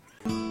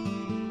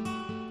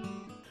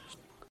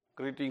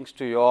greetings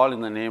to you all in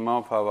the name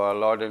of our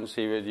Lord and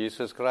Savior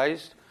Jesus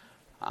Christ.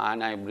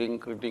 And I bring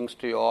greetings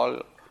to you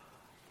all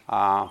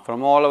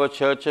from all our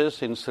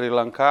churches in Sri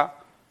Lanka.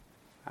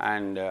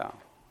 And it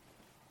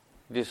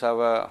is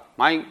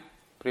my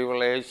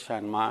privilege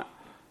and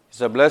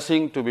it's a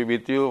blessing to be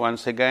with you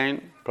once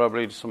again.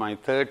 Probably it's my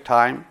third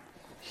time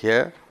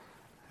here.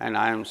 And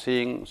I am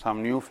seeing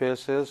some new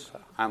faces.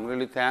 I'm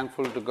really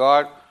thankful to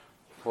God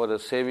for the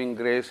saving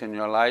grace in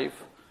your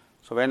life.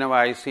 So whenever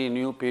I see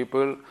new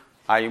people,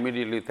 I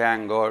immediately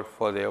thank God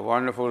for their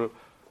wonderful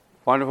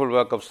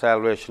work of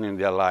salvation in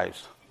their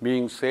lives.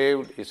 Being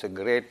saved is the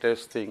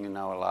greatest thing in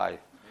our life.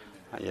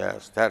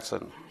 Yes, that's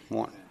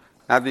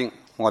nothing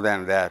more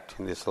than that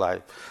in this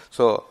life.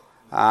 So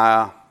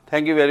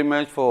thank you very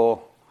much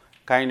for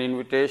kind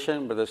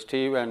invitation, Brother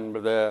Steve and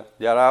Brother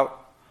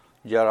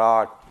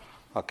Gerard.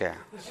 Okay.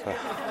 So,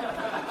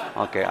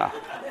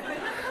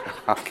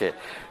 okay.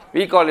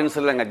 We call in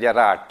Sri Lanka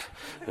Gerard,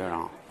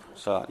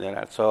 So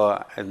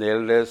the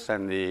elders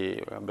and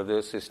the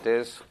brothers,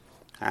 sisters,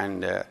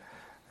 and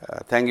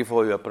thank you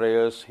for your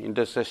prayers,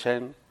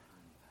 intercession,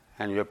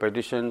 and your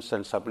petitions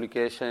and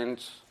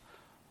supplications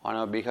on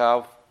our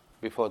behalf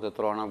before the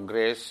throne of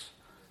grace.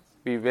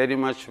 We very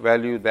much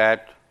value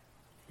that.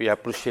 We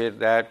appreciate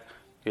that.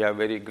 We are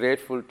very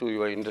grateful to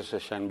your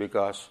intercession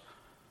because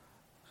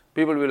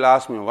people will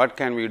ask me, what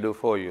can we do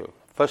for you?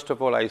 First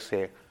of all, I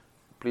say,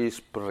 please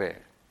pray.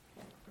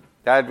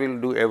 That will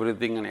do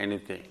everything and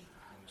anything.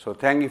 So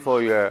thank you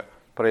for your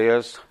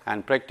prayers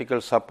and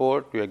practical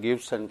support, your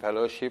gifts and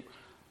fellowship,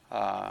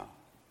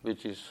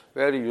 which is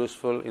very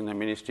useful in the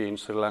ministry in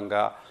Sri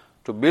Lanka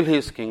to build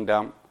His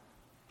kingdom,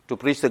 to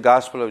preach the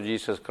gospel of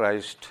Jesus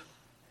Christ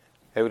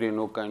every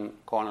nook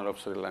and corner of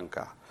Sri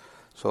Lanka.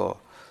 So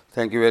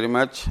thank you very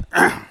much.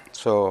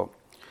 So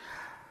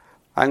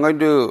I'm going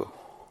to...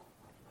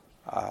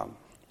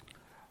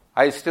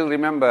 I still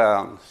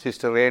remember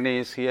Sister Rainey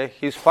is here.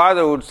 His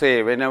father would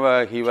say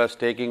whenever he was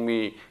taking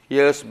me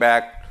years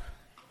back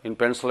in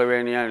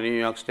Pennsylvania and New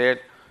York State,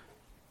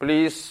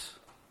 please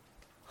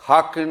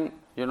hearken,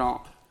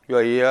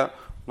 your ear.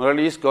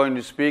 Murali is going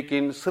to speak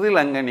in Sri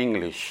Lankan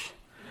English.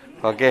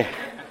 Okay?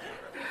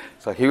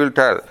 So he will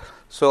tell.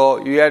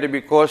 So you have to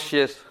be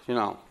cautious, you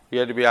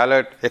have to be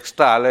alert,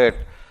 extra alert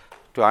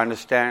to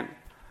understand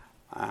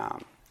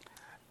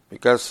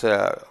because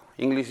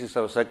English is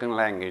our second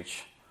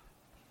language.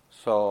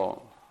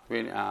 So,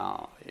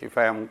 if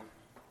I am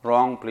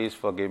wrong, please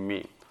forgive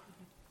me.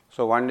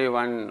 So one day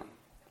one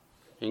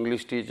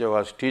English teacher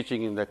was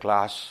teaching in the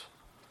class.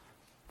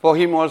 For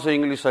him also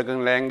English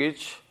second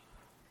language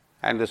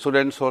and the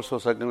students also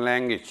second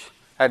language.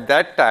 At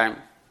that time,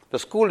 the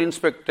school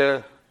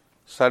inspector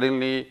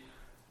suddenly,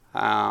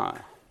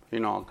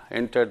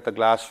 entered the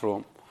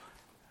classroom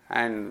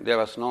and there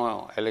was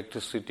no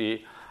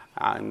electricity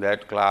in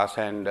that class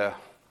and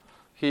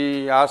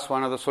he asked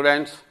one of the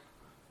students,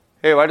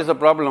 "Hey, what is the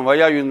problem? Why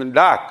are you in the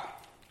dark?"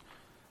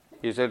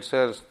 He said,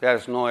 "Sir, there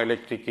is no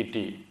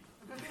electricity."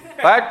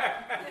 What?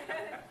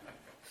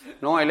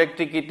 No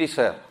electricity,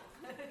 sir.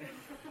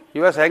 He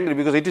was angry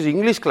because it is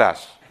English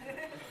class.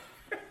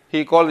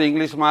 He called the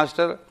English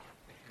master.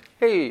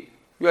 "Hey,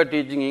 you are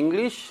teaching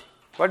English?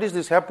 What is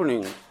this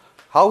happening?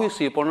 How is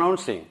he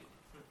pronouncing?"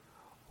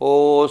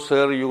 "Oh,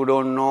 sir, you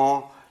don't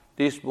know.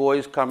 This boy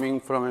is coming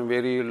from a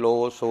very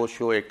low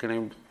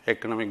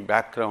socio-economic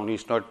background. He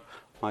is not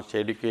much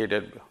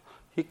educated.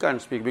 He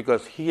can't speak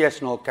because he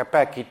has no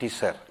capacity,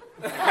 sir."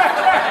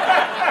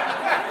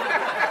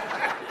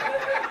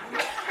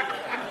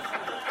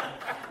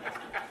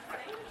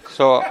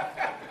 So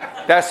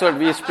that's what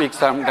we speak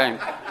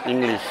sometimes,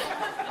 English,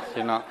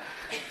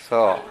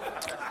 So,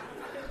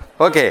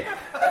 okay.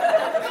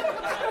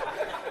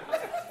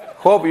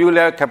 Hope you will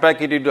have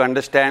capacity to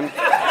understand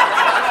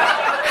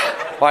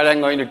what I'm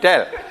going to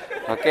tell.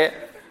 Okay?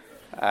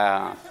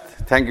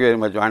 Thank you very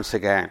much once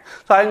again.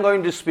 So I'm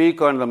going to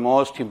speak on the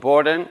most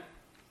important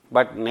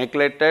but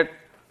neglected,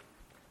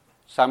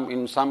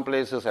 in some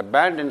places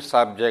abandoned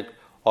subject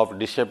of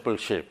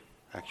discipleship,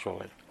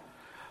 actually.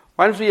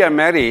 Once we are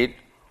married,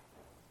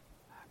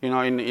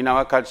 in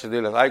our culture,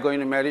 they'll ask, "Are you going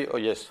to marry?" "Oh,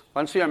 yes."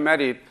 Once we are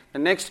married, the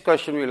next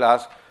question we'll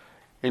ask,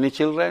 "Any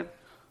children?"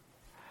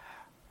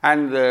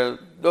 And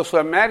those who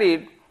are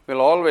married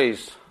will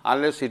always,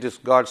 unless it is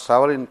God's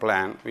sovereign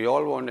plan, we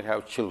all want to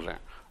have children.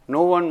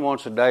 No one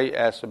wants to die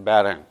as a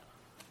barren.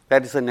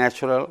 That is a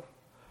natural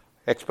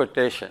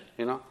expectation,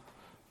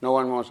 No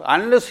one wants,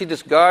 unless it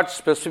is God's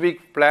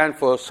specific plan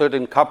for a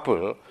certain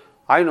couple.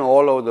 I know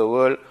all over the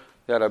world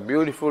there are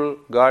beautiful,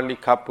 godly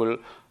couple,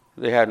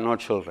 they had no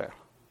children.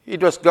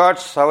 It was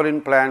God's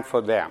sovereign plan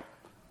for them.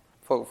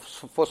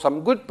 For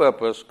some good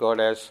purpose, God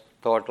has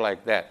thought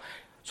like that.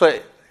 So,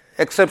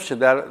 exception,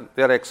 there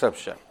are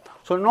exceptions.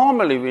 So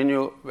normally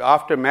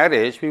after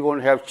marriage, we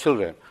won't have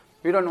children.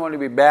 We don't want to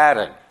be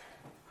barren.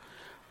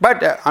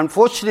 But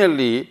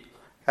unfortunately,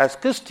 as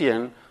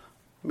Christian,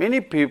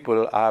 many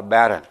people are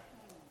barren.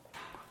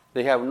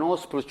 They have no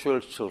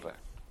spiritual children,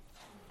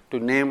 to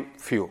name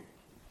few.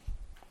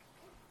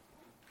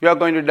 You are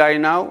going to die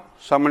now.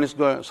 Someone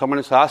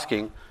is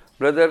asking,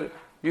 Brother,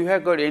 you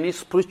have got any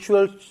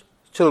spiritual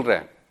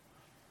children?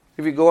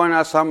 If you go and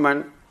ask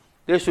someone,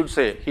 they should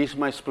say, he's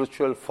my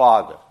spiritual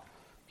father.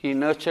 He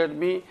nurtured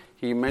me,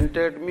 he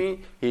mentored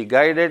me, he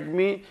guided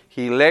me,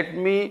 he led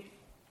me,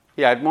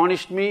 he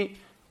admonished me,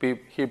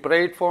 he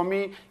prayed for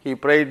me, he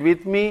prayed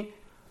with me.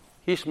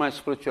 He's my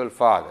spiritual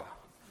father.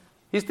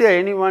 Is there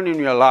anyone in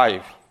your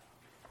life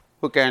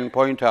who can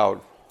point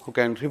out, who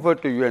can refer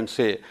to you and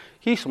say,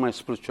 he's my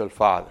spiritual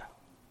father?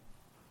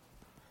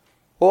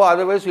 Or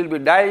otherwise we'll be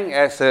dying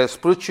as a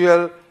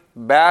spiritual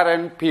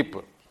barren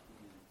people.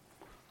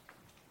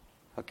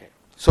 Okay.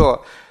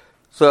 So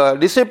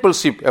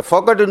discipleship, a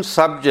forgotten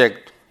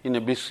subject in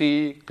a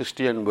busy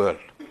Christian world.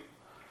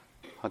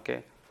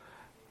 Okay.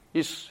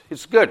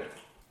 It's good.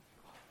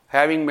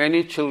 Having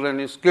many children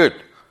is good.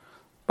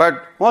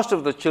 But most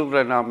of the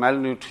children are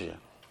malnutrition.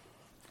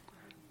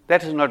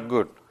 That is not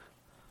good.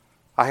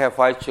 I have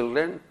 5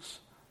 children.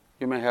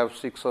 You may have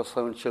 6 or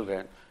 7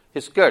 children.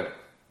 It's good.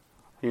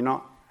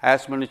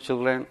 As many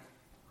children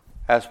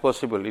as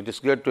possible. It is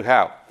good to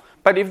have.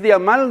 But if they are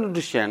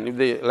malnutrition, if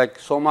they like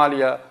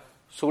Somalia,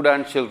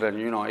 Sudan children,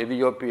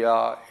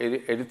 Ethiopia,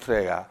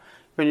 Eritrea,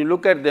 when you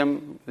look at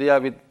them, they are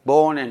with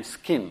bone and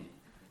skin.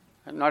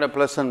 And not a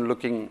pleasant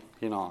looking,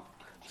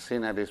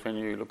 sceneries when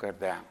you look at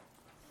them.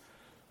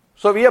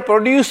 So we are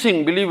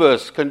producing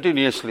believers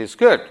continuously. It's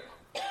good.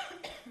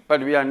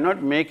 But we are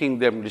not making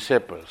them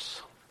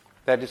disciples.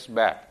 That is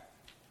bad.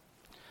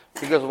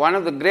 Because one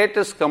of the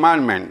greatest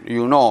commandments,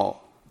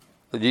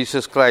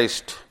 Jesus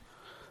Christ,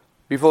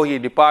 before he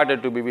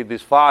departed to be with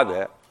his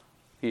Father,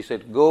 he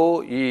said,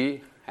 go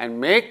ye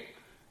and make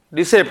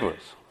disciples.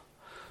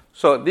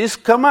 So this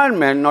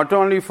commandment, not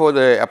only for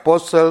the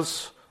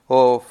apostles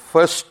or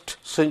first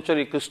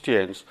century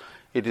Christians,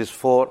 it is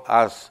for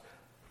us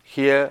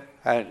here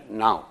and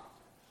now.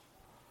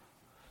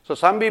 So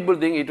some people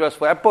think it was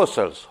for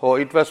apostles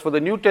or it was for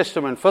the New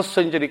Testament, first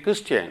century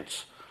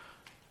Christians.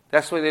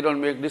 That's why they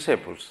don't make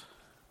disciples.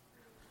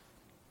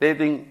 They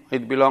think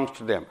it belongs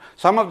to them.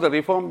 Some of the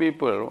Reformed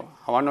people,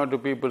 1 or 2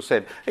 people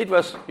said, it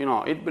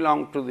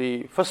belonged to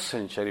the first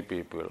century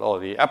people or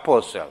the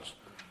apostles.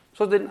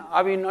 So then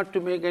are we not to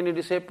make any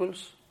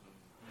disciples?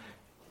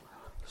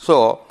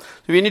 So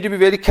we need to be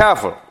very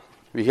careful.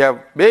 We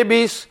have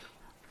babies,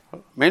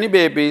 many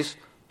babies,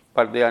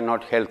 but they are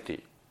not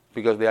healthy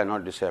because they are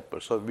not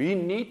disciples. So we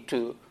need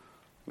to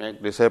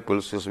make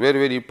disciples. It's very,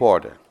 very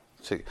important.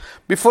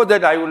 Before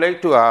that, I would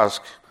like to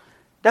ask,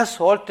 does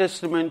Old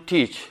Testament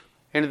teach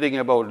anything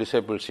about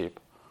discipleship?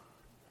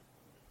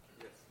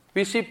 Yes.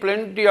 We see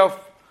plenty of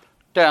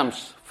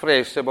terms,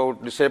 phrases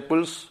about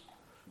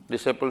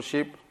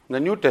discipleship in the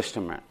New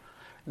Testament.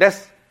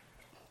 Does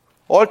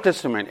Old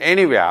Testament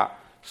anywhere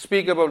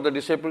speak about the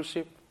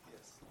discipleship?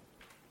 Yes.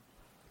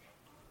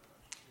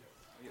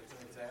 It's an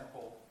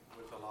example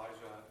with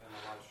Elijah and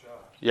Elisha.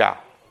 Yeah.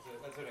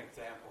 That's an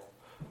example.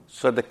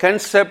 So the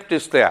concept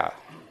is there.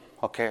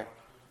 Okay.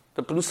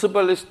 The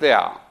principle is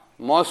there.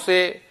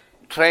 Moses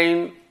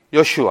trained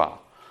Joshua.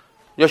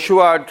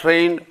 Joshua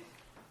trained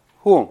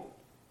whom?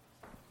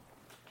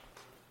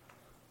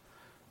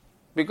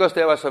 Because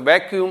there was a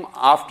vacuum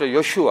after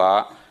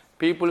Joshua,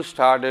 people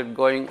started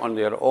going on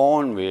their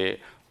own way.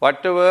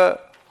 Whatever,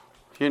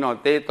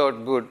 they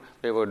thought good,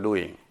 they were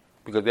doing.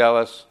 Because there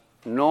was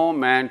no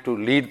man to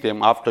lead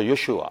them after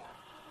Joshua.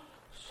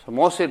 So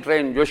Moses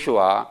trained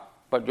Joshua,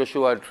 but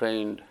Joshua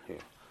trained you.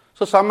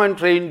 So someone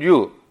trained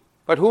you,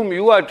 but whom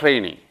you are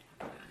training?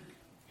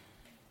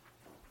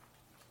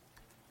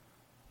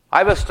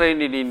 I was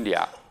trained in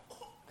India,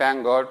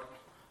 thank God.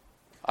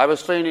 I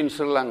was trained in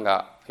Sri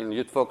Lanka, in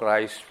Youth for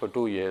Christ for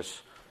 2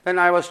 years. Then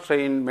I was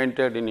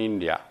mentored in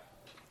India.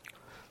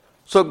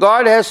 So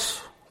God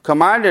has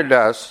commanded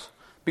us,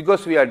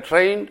 because we are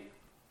trained,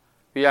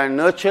 we are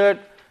nurtured,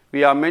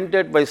 we are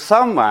mentored by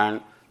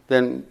someone,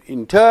 then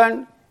in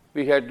turn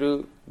we had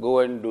to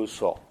go and do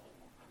so.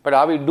 But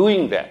are we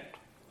doing that?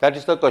 That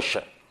is the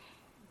question.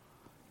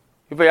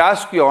 If I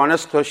ask you an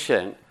honest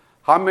question,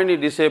 how many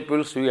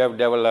disciples you have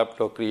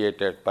developed or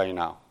created by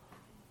now?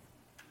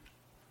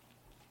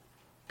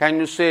 Can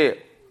you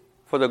say,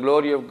 for the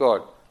glory of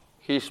God,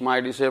 he is my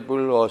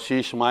disciple or she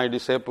is my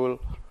disciple?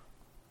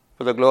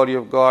 For the glory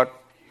of God,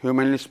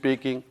 humanly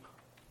speaking.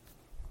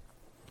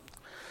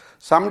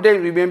 Someday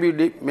we may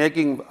be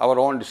making our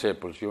own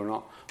disciples,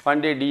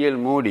 One day D.L.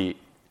 Moody,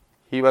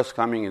 he was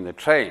coming in the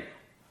train.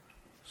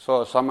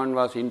 So someone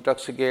was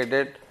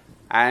intoxicated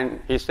and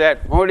he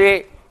said,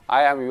 Moody,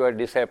 I am your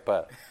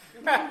disciple.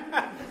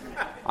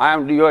 I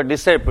am your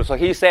disciple. So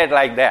he said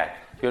like that,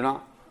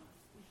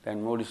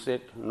 Then Moody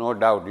said, no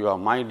doubt you are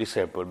my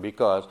disciple,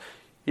 because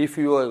if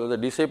you are the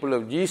disciple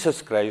of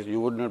Jesus Christ, you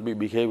would not be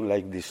behaving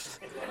like this.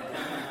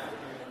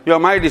 You are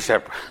my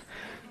disciple.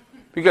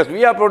 Because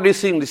we are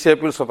producing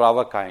disciples of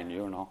our kind,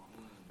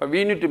 But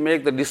we need to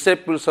make the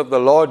disciples of the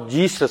Lord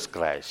Jesus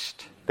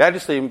Christ. That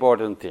is the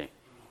important thing.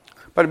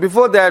 But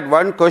before that,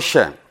 one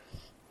question.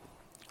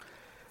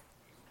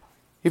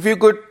 If you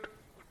could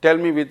tell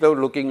me without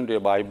looking into a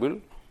Bible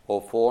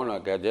or phone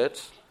or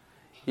gadgets,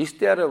 is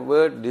there a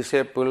word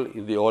disciple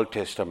in the Old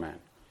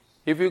Testament?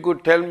 If you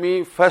could tell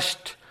me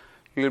first,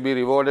 you will be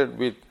rewarded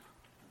with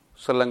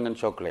Sri Lankan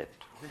chocolate.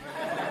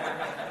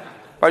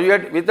 But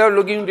yet, without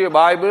looking into your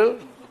Bible,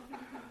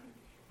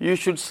 you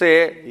should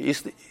say,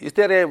 is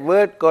there a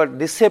word called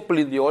disciple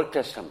in the Old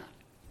Testament?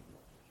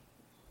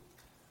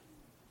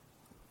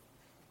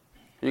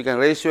 You can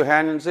raise your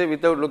hand and say,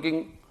 without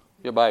looking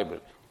your Bible.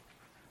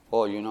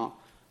 Oh,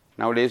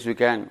 nowadays you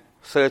can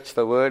search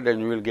the word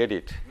and you will get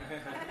it.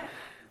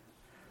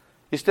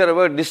 Is there a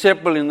word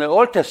disciple in the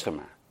Old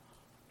Testament?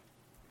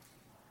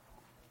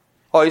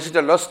 Or is it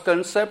a lost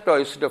concept, or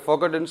is it a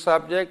forgotten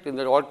subject in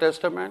the Old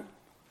Testament?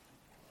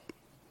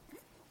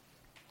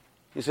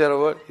 Is there a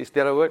word? Is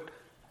there a word?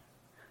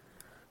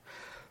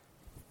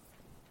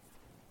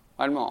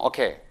 One more,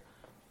 okay.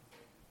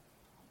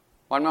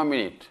 One more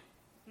minute.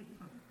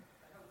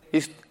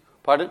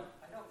 Pardon?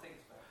 I don't think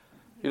so.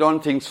 You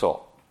don't think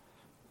so.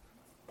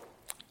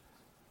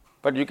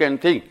 But you can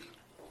think.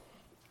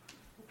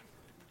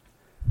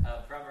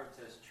 Proverbs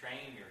says,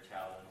 train your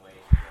child in the way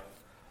to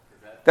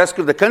go. That's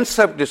good. The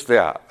concept is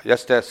there,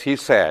 just as he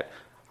said.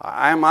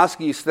 I am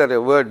asking, is there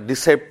a word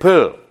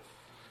disciple?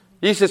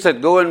 Jesus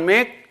said, go and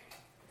make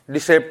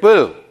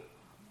disciple.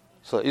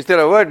 So, is there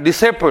a word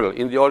disciple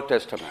in the Old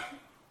Testament?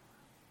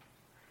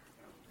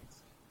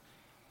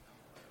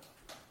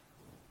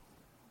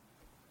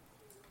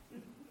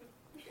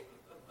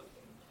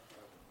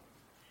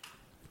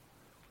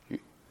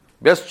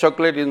 Best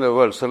chocolate in the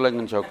world, Sri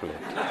Lankan chocolate.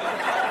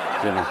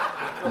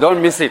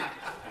 Don't miss it. The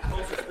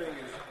closest thing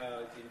is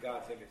in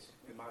God's image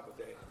in Michael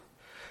Day.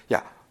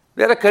 Yeah.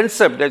 There are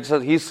concepts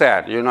that he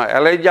said,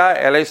 Elijah,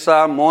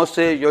 Elisha,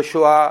 Moses,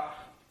 Joshua,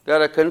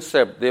 there are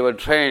concepts they were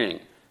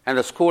training. And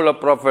the school of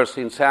prophets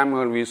in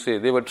Samuel, we see,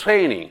 they were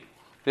training,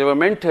 they were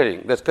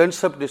mentoring. The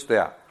concept is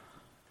there.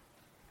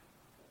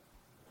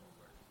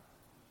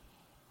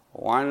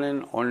 One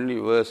and only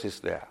verse is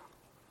there.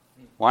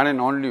 One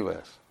and only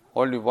verse.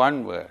 Only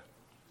one word.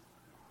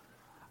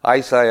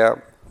 Isaiah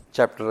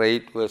chapter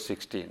 8, verse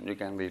 16. You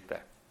can read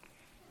that.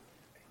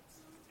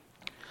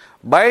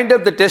 Bind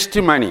up the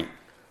testimony.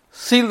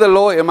 Seal the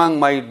law among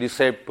my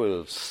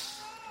disciples.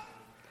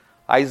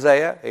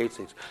 Isaiah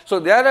 8:6.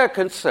 So there are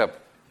concepts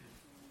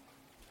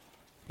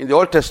in the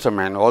Old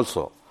Testament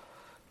also.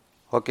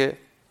 Okay?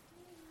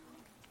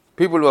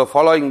 People were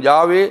following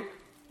Yahweh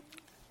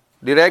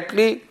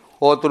directly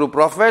or through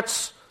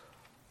prophets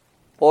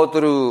or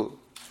through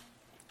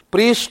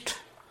priests.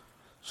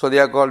 So they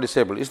are called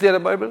disciples. Is there a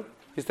Bible?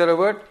 Is there a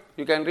word?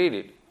 You can read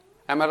it.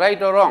 Am I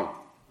right or wrong?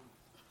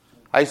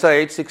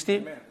 Isaiah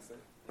 8:16.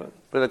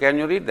 Brother, can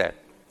you read that?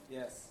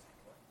 Yes.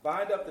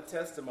 Bind up the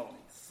testimony.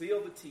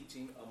 Seal the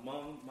teaching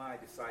among my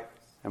disciples.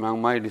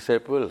 Among my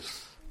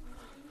disciples.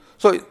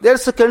 So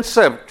there's a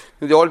concept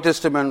in the Old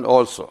Testament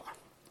also.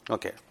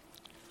 Okay.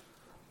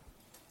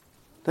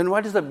 Then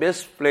what is the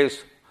best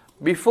place?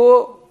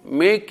 Before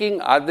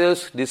making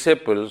others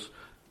disciples,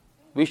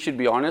 we should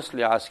be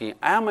honestly asking,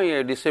 am I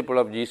a disciple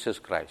of Jesus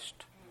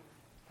Christ?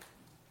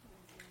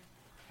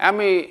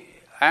 Am I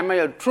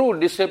a true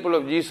disciple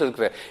of Jesus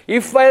Christ?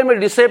 If I am a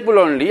disciple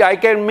only, I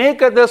can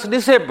make others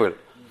disciple.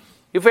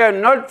 If I am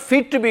not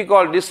fit to be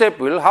called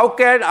disciple, how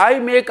can I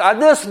make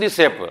others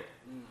disciple?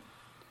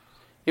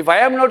 If I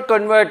am not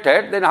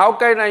converted, then how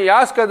can I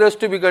ask others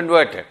to be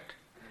converted?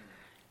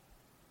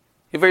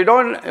 If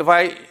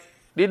I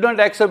did not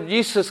accept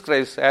Jesus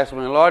Christ as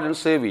my Lord and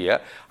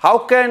Savior, how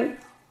can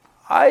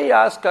I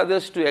ask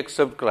others to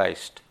accept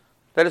Christ?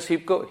 That is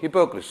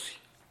hypocrisy.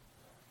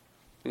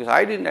 Because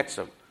I didn't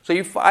accept. So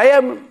if I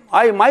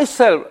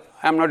myself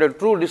am not a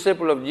true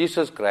disciple of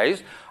Jesus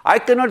Christ, I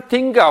cannot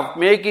think of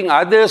making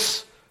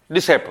others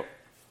disciple.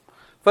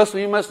 First,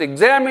 we must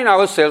examine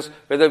ourselves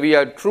whether we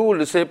are true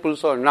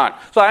disciples or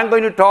not. So I am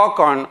going to talk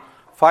on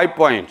 5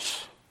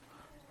 points.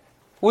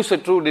 Who is a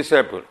true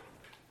disciple?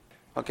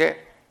 Okay?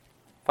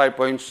 5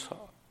 points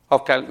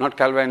of, not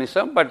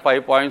Calvinism, but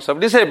 5 points of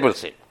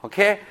discipleship.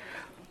 Okay?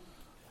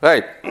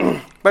 Right.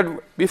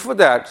 But before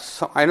that,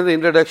 another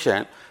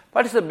introduction.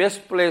 What is the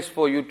best place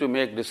for you to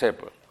make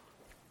disciple?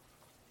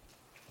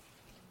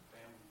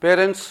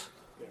 Parents?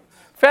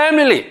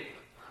 Family.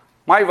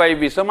 My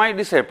wife is my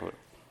disciple.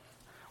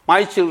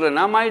 My children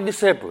are my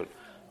disciple.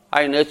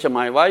 I nurture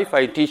my wife,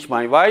 I teach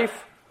my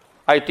wife,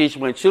 I teach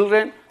my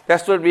children.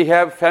 That's what we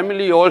have,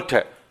 family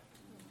altar.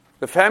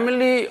 The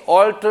family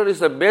altar is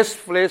the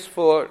best place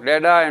for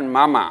dada and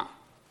mama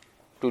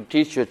to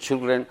teach your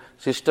children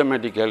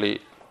systematically,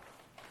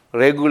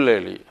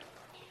 regularly,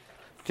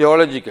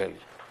 theologically.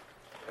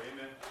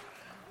 Amen.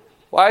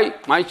 Why?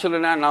 My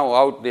children are now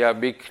out, they are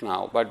big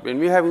now. But when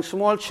we are having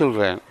small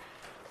children,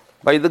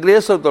 by the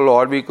grace of the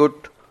Lord, we could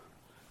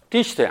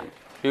teach them.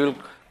 We will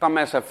come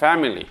as a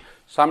family.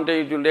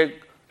 Someday it will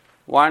take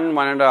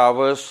 1.5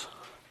 hours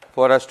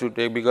for us to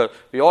take, because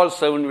we all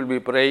 7 will be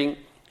praying,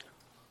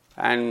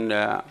 and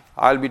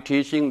I'll be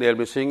teaching, they'll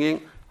be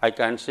singing. I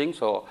can't sing,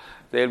 so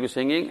they'll be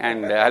singing,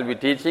 and I'll be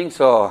teaching.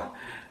 So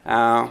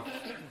by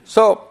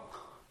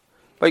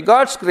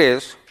God's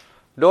grace,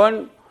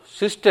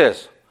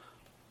 sisters,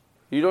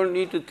 you don't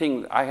need to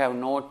think, I have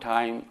no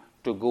time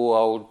to go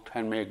out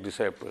and make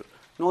disciples.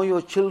 No,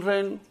 your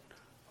children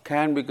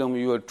can become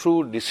your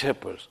true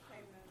disciples.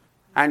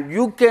 And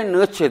you can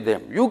nurture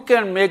them. You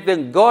can make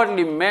them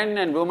godly men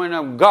and women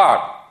of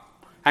God.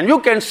 And you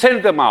can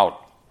send them out.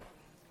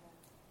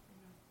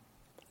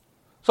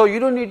 So you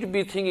don't need to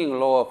be thinking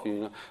low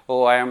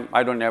of,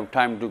 I don't have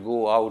time to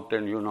go out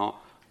and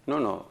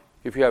No.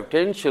 If you have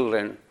 10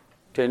 children,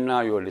 10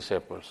 are your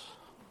disciples.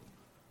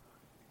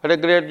 What a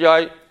great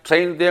joy.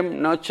 Train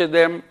them, nurture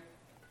them,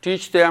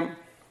 teach them,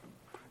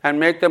 and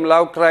make them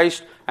love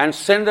Christ and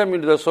send them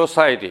into the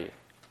society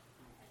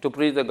to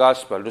preach the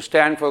gospel, to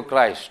stand for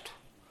Christ,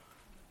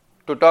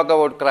 to talk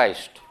about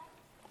Christ.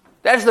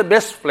 That's the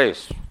best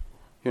place,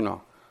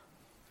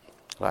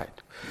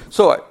 Right.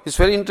 So, it's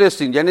very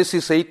interesting.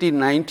 Genesis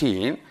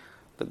 18:19,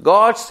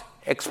 God's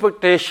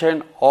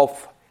expectation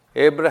of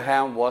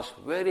Abraham was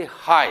very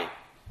high.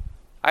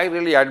 I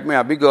really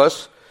admire,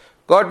 because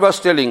God was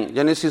telling,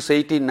 Genesis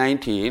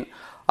 18:19,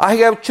 I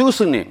have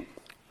chosen him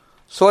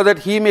so that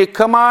he may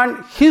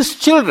command his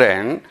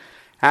children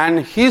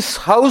and his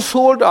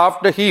household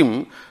after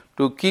him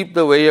to keep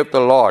the way of the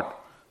Lord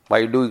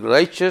by doing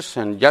righteousness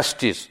and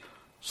justice,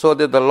 so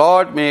that the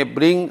Lord may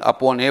bring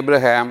upon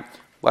Abraham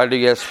what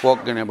he has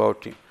spoken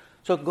about him.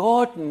 So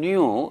God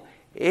knew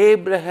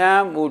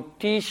Abraham would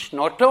teach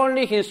not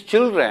only his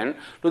children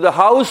to the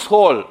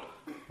household,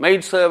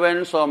 maid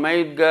servants or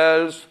maid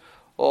girls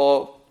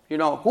or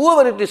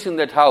whoever it is in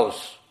that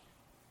house.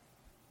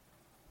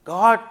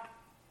 God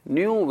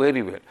knew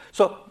very well.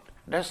 So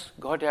does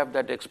God have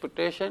that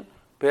expectation?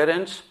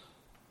 Parents,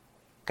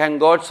 can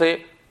God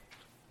say,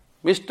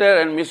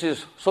 Mr. and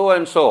Mrs.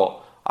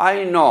 so-and-so,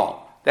 I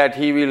know that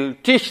he will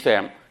teach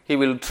them, he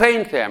will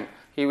train them,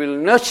 he will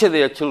nurture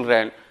their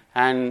children,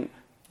 and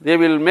they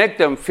will make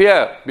them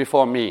fear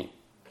before me,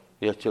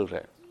 their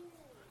children.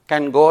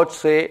 Can God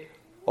say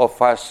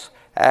of us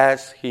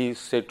as he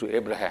said to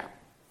Abraham?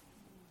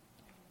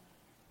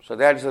 So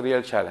that's the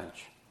real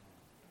challenge.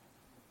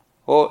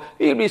 Or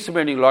he'll be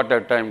spending a lot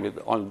of time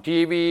on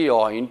TV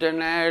or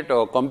internet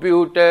or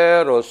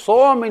computer or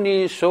so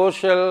many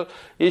social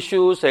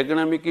issues,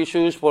 economic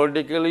issues,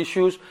 political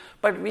issues,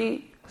 but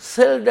we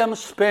seldom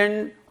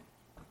spend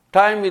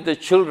time with the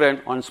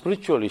children on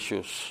spiritual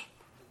issues.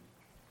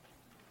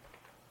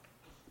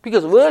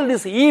 Because the world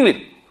is evil,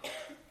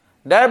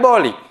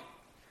 diabolic,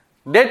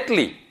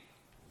 deadly.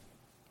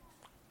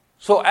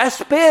 So as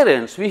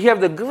parents, we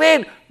have the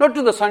great, not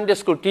to the Sunday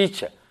school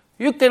teacher.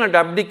 You cannot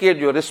abdicate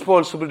your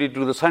responsibility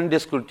to the Sunday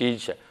school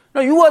teacher.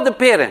 No, you are the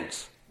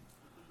parents.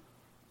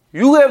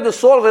 You have the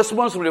sole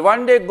responsibility.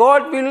 One day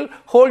God will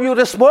hold you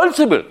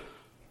responsible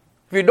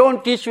if you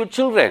don't teach your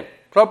children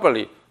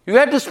properly. You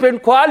have to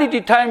spend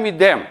quality time with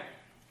them.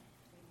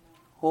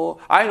 Oh,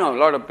 I know a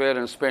lot of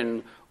parents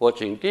spend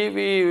watching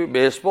TV,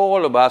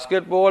 baseball, or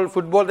basketball,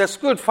 football. That's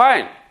good,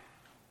 fine.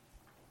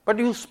 But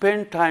you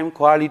spend time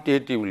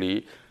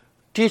qualitatively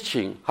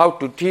teaching how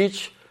to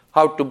teach,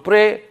 how to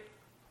pray,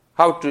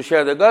 how to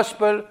share the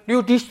gospel. Do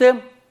you teach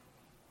them?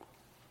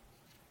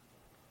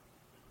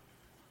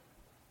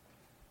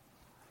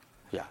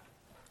 Yeah.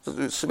 So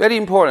it's very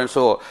important.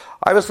 So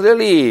I was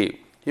really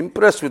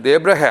impressed with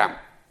Abraham.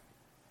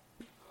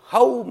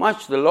 How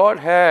much the Lord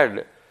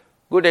had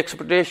good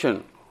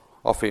expectation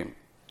of him.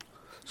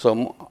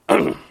 So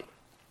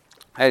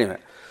anyway,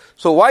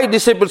 so why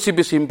discipleship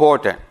is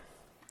important?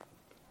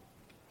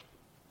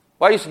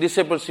 Why is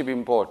discipleship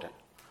important?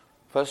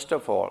 First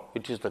of all,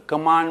 it is the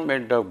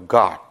commandment of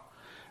God.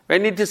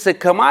 When it is a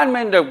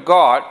commandment of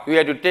God, we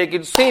have to take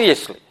it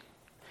seriously.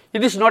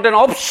 It is not an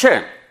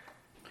option.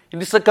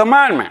 It is a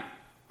commandment.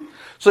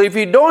 So if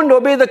we don't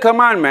obey the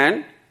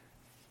commandment,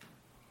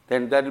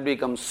 then that will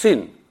become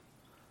sin.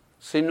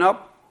 Sin of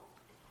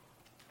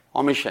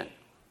omission.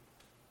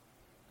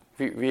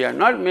 We are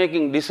not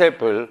making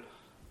disciple,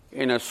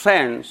 in a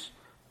sense,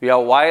 we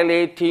are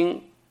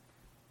violating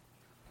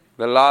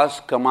the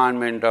last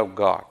commandment of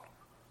God.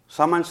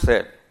 Someone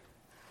said,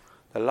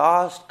 the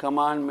last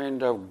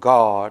commandment of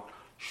God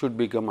should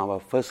become our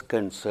first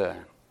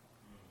concern.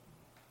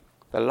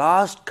 The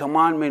last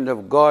commandment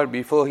of God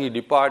before he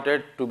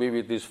departed to be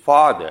with his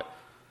Father,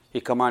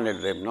 he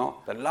commanded them, no?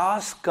 The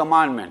last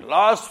commandment,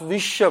 last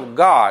wish of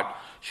God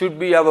should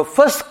be our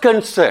first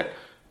concern.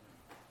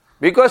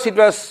 Because it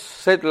was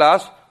said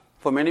last,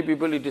 for many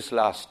people it is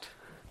last.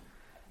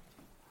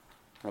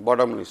 The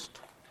bottom list.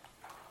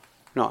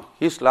 No,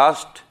 his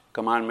last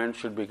commandment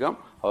should become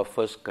our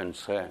first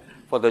concern.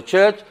 For the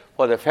church,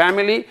 for the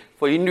family,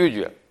 for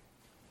individual.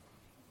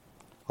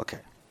 Okay.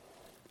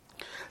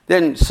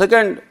 Then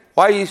second,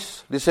 why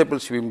is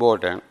discipleship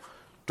important?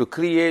 To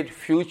create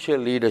future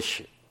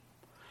leadership.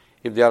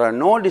 If there are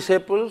no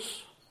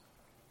disciples,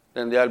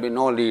 then there will be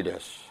no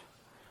leaders.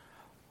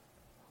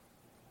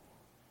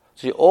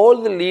 See,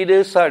 all the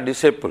leaders are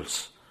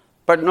disciples,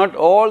 but not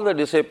all the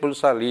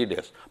disciples are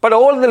leaders. But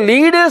all the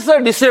leaders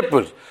are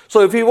disciples.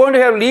 So if you want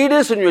to have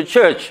leaders in your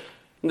church,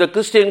 in the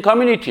Christian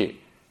community,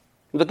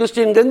 in the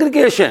Christian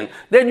congregation,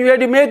 then you have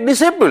to make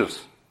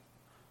disciples.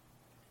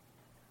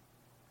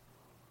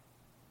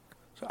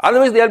 So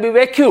otherwise there will be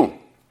vacuum.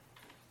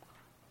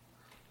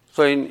 So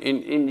So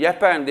in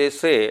Japan, they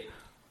say,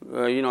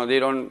 they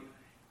don't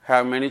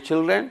have many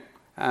children,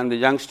 and the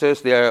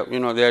youngsters, they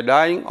are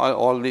dying,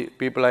 all the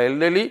people are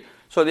elderly,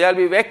 so there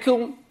will be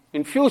vacuum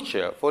in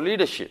future for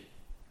leadership.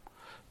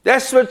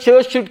 That's what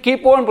church should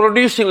keep on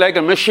producing like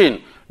a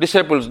machine,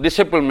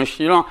 disciple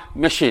machine,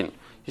 machine.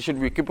 You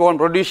should keep on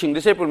producing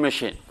disciple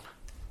machine.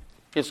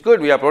 It's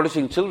good, we are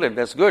producing children,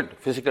 that's good.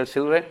 Physical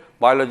children,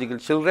 biological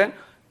children.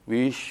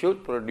 We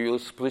should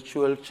produce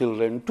spiritual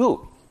children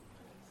too.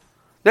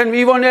 Then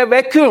we won't have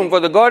vacuum for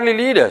the godly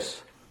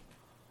leaders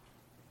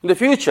in the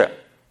future.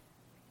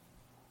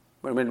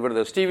 When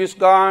Brother Steve is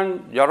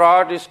gone,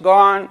 Gerard is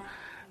gone,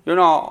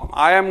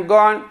 I am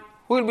gone,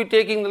 who will be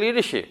taking the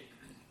leadership?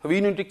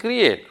 We need to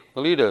create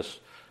the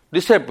leaders,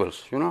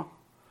 disciples,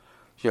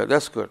 Yeah,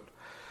 that's good.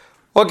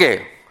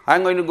 Okay,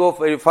 I'm going to go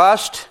very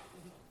fast.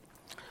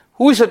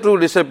 Who is a true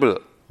disciple?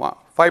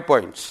 5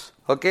 points.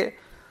 Okay?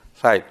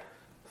 Right.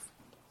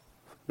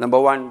 Number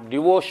 1,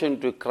 devotion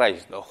to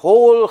Christ. The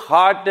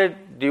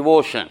wholehearted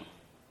devotion.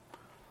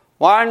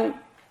 One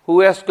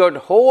who has got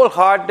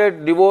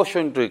wholehearted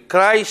devotion to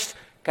Christ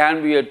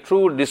can be a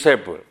true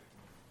disciple.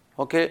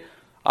 Okay?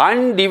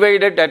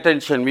 Undivided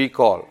attention we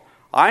call.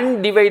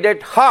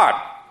 Undivided heart.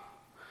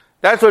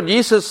 That's what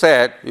Jesus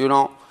said,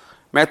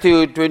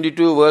 Matthew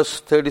 22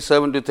 verse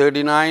 37 to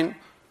 39.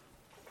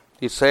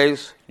 It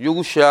says,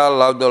 you shall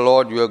love the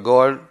Lord your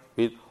God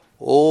with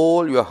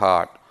all your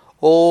heart,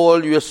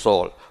 all your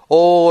soul,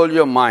 all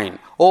your mind,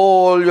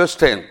 all your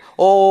strength,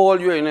 all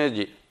your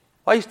energy.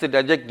 Why is that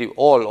adjective?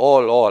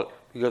 All?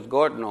 Because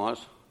God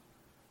knows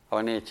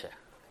our nature.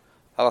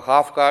 Our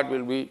half heart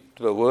will be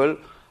to the world,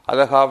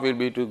 other half will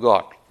be to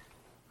God.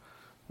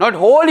 Not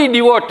wholly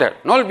devoted.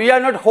 No, we are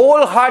not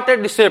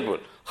wholehearted disciple.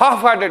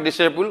 Half-hearted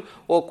disciple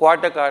or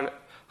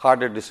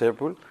quarter-hearted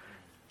disciple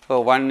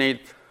or 1/8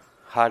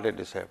 hearted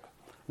disciple.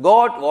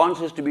 God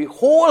wants us to be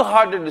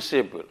wholehearted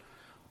disciple.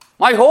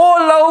 My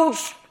whole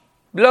life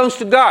belongs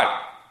to God.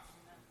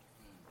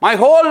 My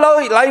whole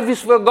life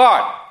is for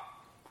God.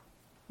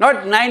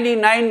 Not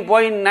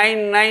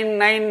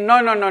 99.999,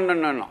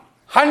 no.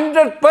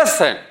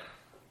 100%.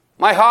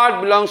 My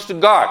heart belongs to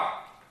God.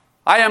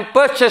 I am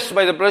purchased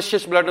by the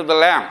precious blood of the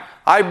Lamb.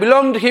 I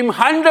belong to Him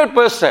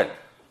 100%.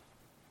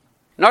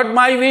 Not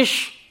my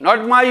wish,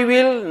 not my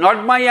will,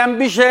 not my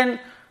ambition,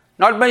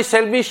 not my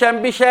selfish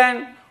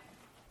ambition.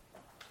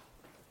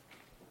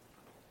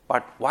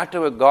 But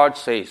whatever God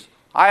says,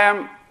 I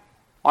am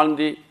on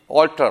the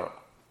altar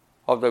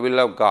of the will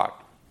of God.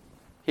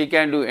 He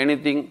can do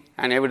anything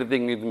and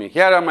everything with me.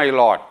 Here am I,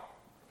 Lord.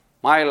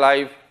 My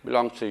life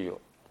belongs to you.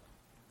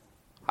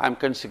 I am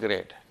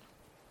consecrated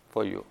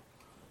for you.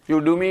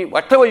 You do me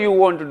whatever you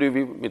want to do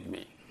with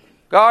me.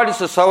 God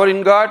is a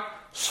sovereign God,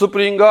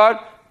 supreme God,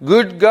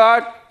 good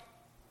God,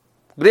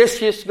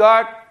 gracious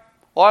God,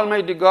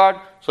 almighty God,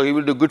 so He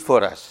will do good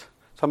for us.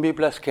 Some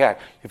people are scared.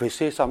 If I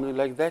say something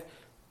like that,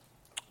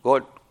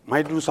 God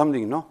might do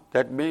something,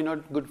 that may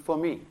not be good for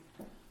me.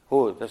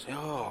 They say,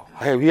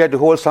 He had to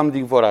hold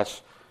something for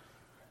us.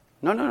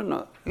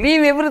 No.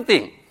 Leave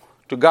everything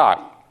to God.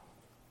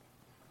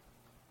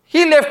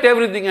 He left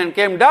everything and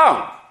came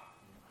down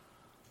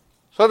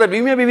so that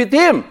we may be with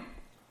Him.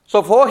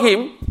 So for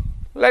Him,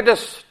 let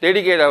us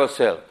dedicate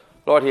ourselves.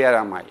 Lord, here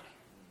am I.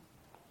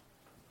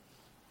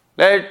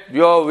 Let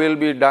your will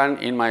be done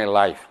in my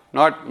life.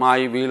 Not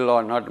my will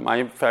or not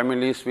my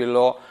family's will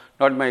or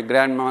not my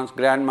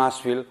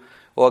grandma's will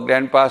or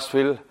grandpa's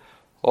will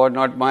or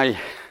not my...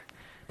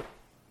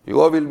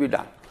 Your will be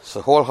done.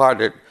 So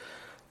wholehearted,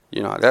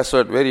 that's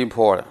what very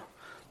important.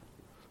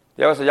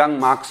 There was a young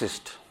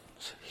Marxist.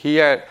 He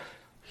had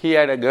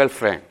a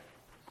girlfriend.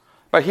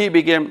 But he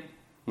became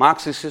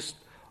Marxist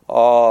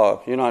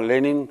or,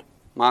 Lenin,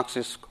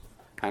 Marxist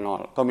and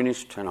all,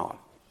 communist and all.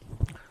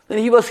 Then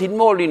he was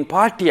involved in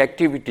party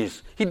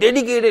activities. He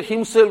dedicated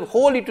himself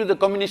wholly to the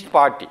Communist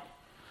Party.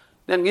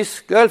 Then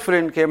his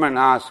girlfriend came and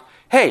asked,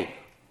 hey,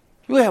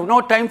 you have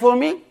no time for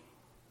me?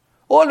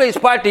 Always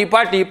party,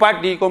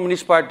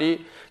 Communist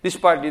Party, this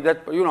party,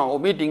 that,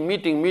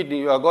 meeting,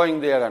 you are going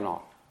there and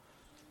all.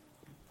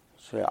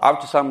 So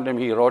after some time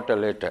he wrote a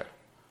letter.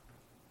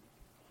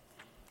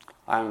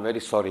 I am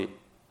very sorry.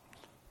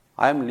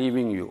 I am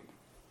leaving you.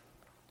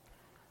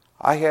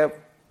 I have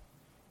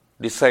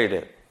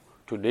decided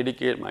to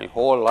dedicate my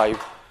whole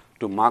life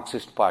to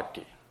Marxist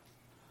Party.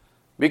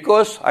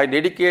 Because I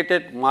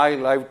dedicated my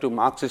life to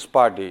Marxist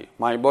Party,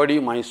 my body,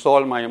 my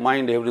soul, my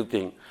mind,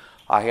 everything,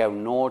 I have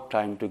no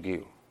time to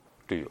give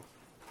to you.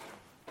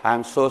 I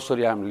am so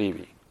sorry I am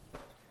leaving.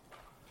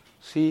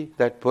 See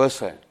that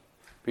person,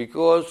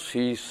 because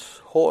he is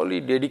wholly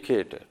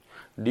dedicated,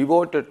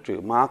 devoted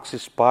to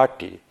Marxist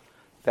Party,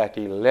 that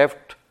he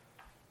left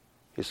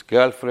his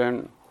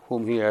girlfriend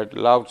whom he had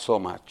loved so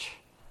much.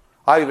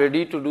 Are you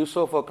ready to do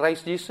so for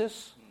Christ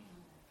Jesus?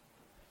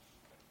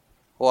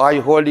 Or are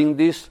you holding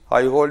this?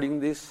 Are you holding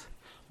this?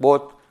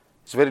 Both.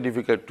 It's very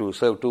difficult to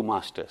serve two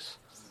masters.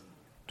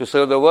 To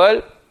serve the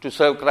world, to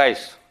serve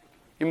Christ.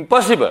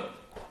 Impossible.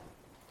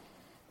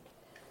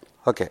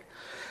 Okay.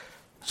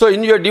 So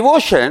in your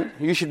devotion,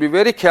 you should be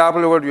very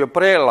careful about your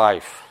prayer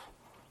life.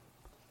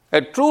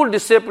 A true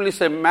disciple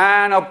is a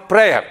man of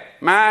prayer,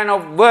 man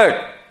of word.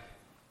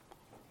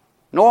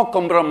 No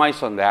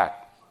compromise on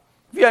that.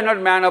 If you are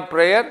not man of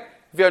prayer,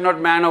 if you are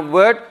not man of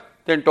word,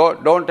 then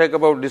don't talk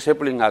about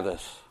discipling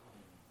others.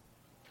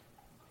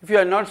 If you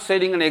are not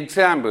setting an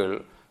example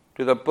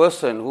to the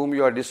person whom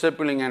you are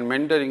discipling and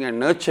mentoring and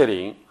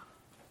nurturing,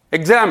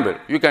 example,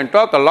 you can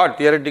talk a lot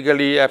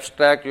theoretically,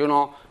 abstract, you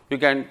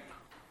can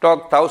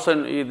talk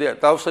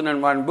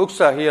 1,001 books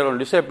are here on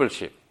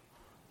discipleship.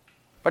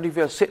 But if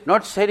you are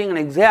not setting an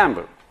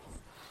example,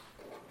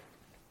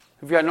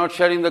 if you are not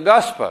sharing the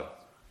gospel,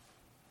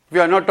 if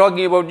you are not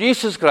talking about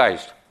Jesus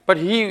Christ, but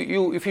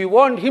if you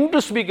want him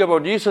to speak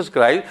about Jesus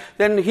Christ,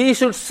 then he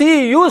should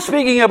see you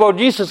speaking about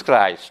Jesus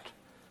Christ.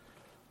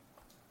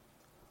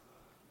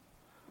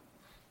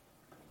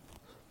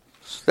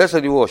 That's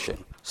a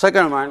devotion.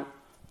 Second one,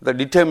 the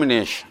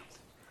determination.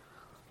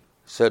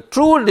 So, a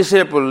true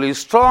disciple is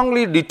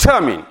strongly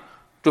determined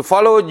to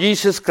follow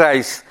Jesus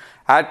Christ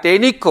at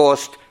any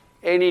cost,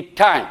 any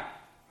time.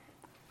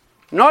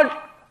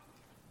 Not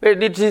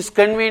when it is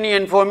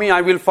convenient for me,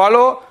 I will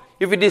follow.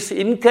 If it is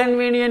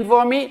inconvenient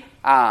for me,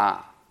 I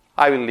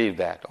will leave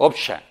that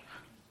option.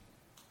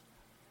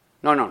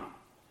 No.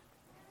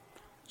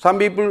 Some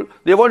people,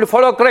 they want to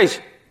follow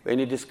Christ when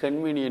it is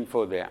convenient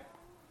for them.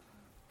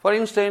 For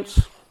instance,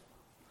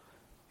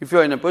 if you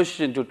are in a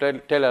position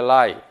to tell a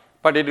lie,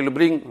 but it will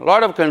bring a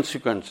lot of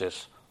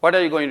consequences, what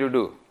are you going to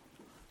do?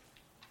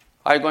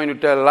 Are you going to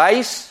tell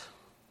lies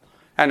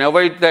and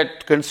avoid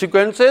that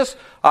consequences?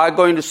 Are you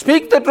going to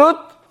speak the truth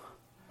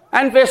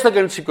and face the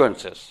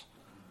consequences?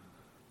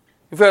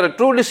 If you are a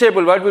true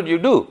disciple, what would you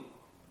do?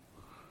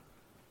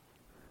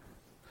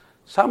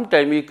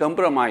 Sometimes we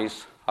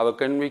compromise our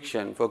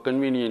conviction for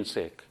convenience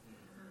sake.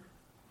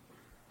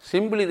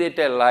 Simply they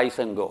tell lies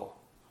and go.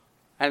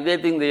 And they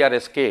think they are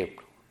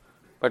escaped.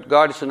 But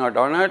God is not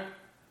honored.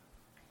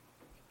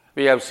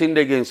 We have sinned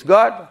against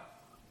God.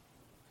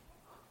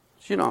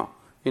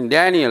 In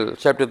Daniel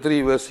chapter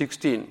 3 verse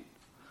 16,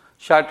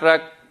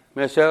 Shadrach,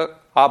 Meshach,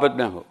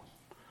 Abednego.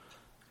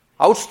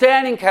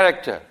 Outstanding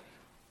character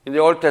in the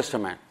Old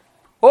Testament.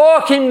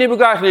 Oh, King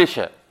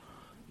Nebuchadnezzar,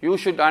 you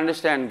should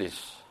understand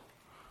this.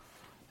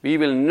 We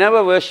will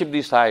never worship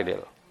this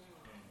idol.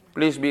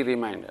 Please be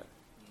reminded.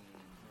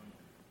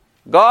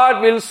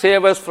 God will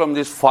save us from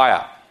this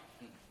fire.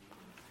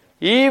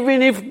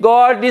 Even if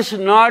God is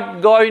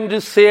not going to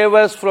save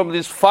us from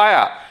this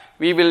fire,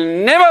 we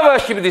will never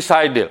worship this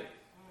idol.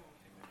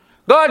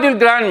 God will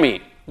grant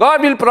me.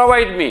 God will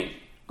provide me.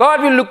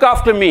 God will look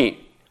after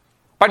me.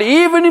 But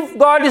even if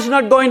God is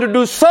not going to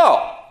do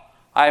so,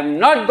 I am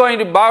not going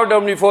to bow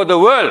down before the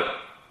world,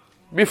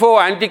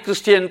 before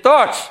anti-Christian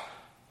thoughts,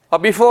 or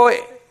before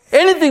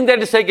anything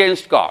that is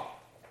against God.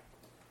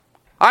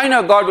 I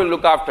know God will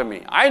look after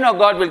me. I know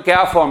God will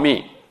care for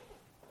me.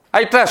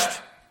 I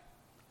trust.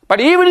 But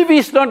even if He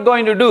is not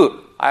going to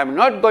do, I am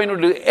not going to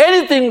do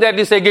anything that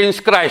is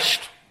against Christ.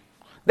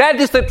 That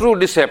is the true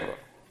disciple.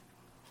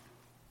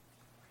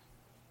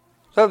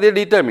 So they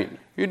determined.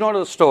 You know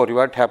the story,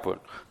 what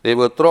happened. They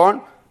were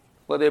thrown.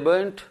 Were they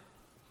burnt?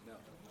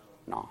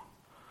 No.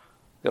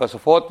 There was a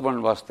fourth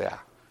one was there.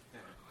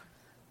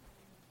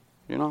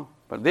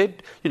 But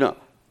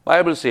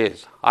Bible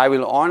says, I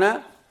will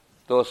honor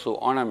those who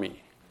honor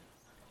me.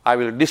 I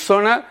will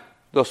dishonor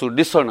those who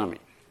dishonor me.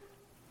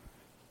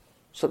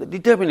 So the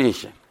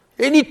determination,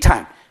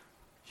 anytime,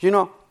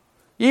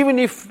 even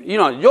if,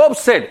 Job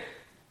said,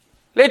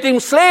 let him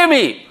slay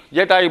me,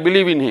 yet I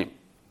believe in him.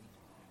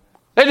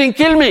 Let him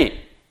kill me.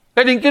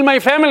 Let him kill my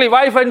family,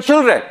 wife and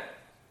children.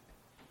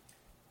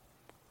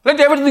 Let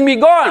everything be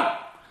gone.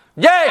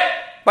 Yet,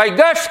 by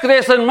God's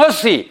grace and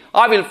mercy,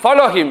 I will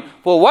follow him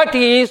for what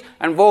he is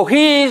and for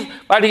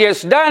what he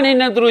has done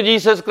in and through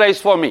Jesus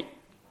Christ for me.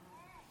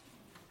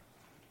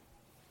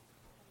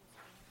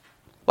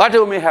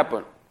 Whatever may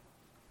happen,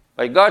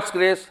 by God's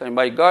grace and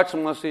by God's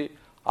mercy,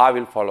 I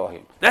will follow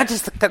him. That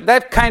is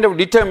that kind of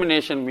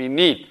determination we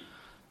need.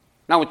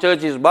 Now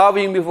church is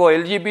bowing before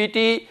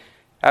LGBT,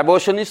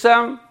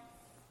 abortionism,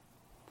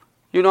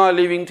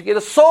 living together.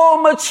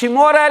 So much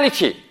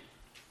immorality.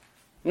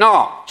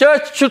 No,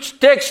 church should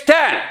take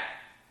stand.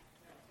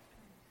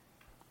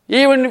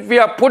 Even if we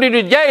are put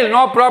into jail,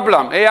 no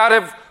problem.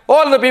 ARF,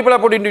 all the people are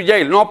put into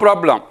jail, no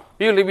problem.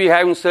 We will be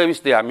having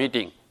service there,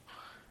 meeting.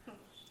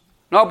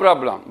 No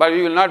problem. But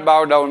we will not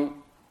bow down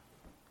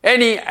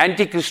any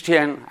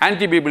anti-Christian,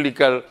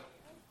 anti-biblical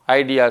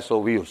ideas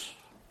or views.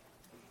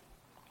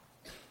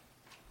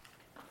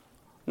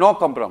 No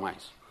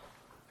compromise.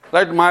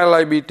 Let my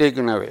life be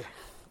taken away.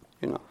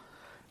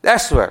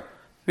 That's where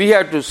we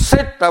have to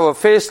set our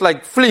face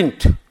like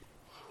flint.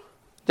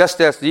 Just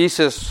as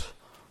Jesus,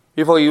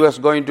 before he was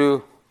going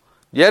to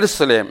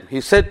Jerusalem,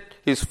 he set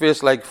his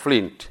face like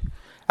flint.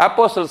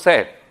 Apostle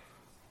said,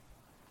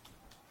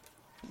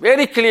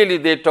 very clearly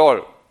they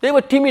told, they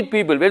were timid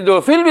people. When they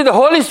were filled with the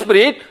Holy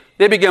Spirit,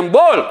 they became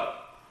bold.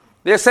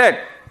 They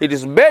said, it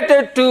is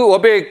better to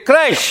obey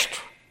Christ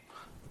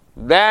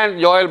than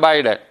Joel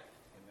Biden.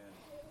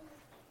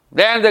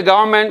 Than the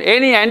government,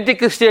 any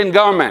anti-Christian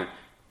government.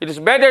 It is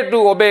better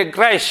to obey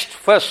Christ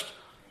first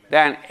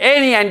than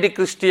any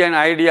anti-Christian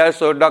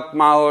ideas or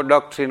dogma or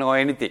doctrine or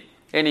anything,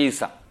 any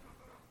ism.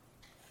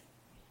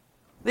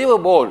 They were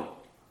bold.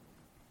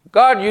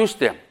 God used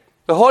them.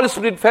 The Holy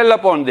Spirit fell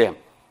upon them.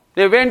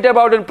 They went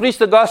about and preached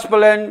the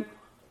gospel and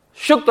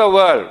shook the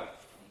world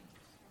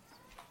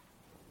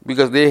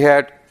because they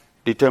had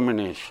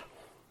determination.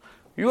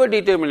 Your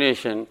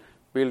determination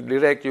will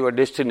direct your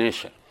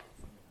destination.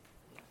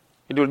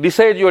 It will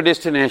decide your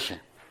destination.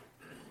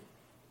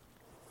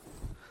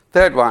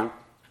 Third one,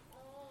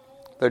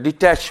 the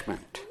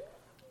detachment.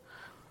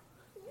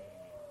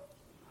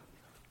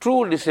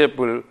 True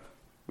disciple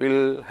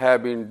will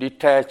have been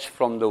detached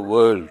from the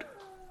world.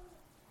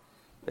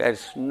 There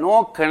is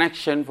no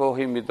connection for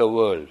him with the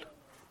world.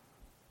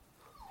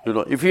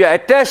 If you are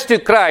attached to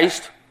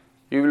Christ,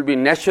 you will be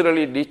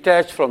naturally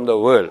detached from the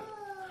world.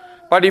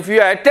 But if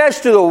you are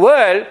attached to the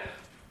world,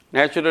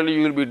 naturally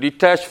you will be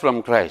detached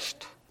from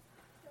Christ.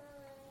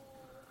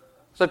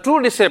 So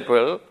true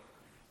disciple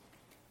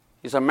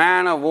is a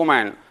man or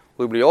woman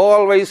who will be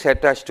always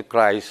attached to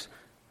Christ,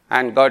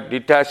 and God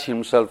detached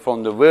himself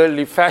from the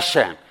worldly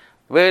fashion,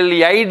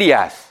 worldly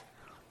ideas.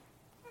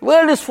 The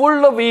world is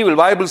full of evil,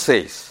 Bible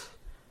says.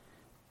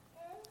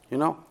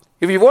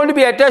 If you want to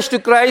be attached to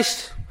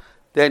Christ,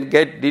 then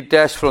get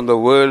detached from the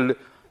world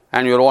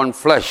and your own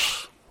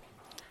flesh.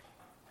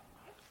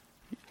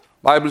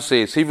 Bible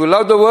says, if you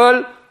love the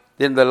world,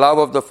 then the love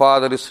of the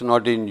Father is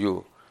not in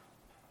you.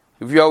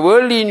 If you are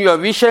worldly in your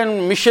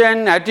vision,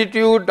 mission,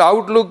 attitude,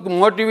 outlook,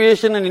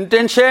 motivation and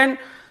intention,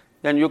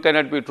 then you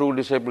cannot be true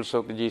disciples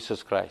of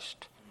Jesus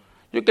Christ.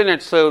 You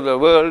cannot serve the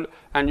world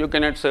and you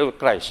cannot serve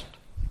Christ.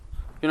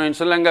 In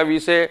Sri Lanka we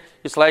say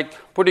it's like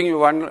putting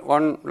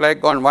one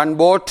leg on one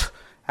boat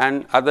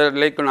and other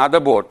leg on other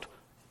boat.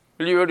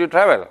 Will you be able to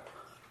travel?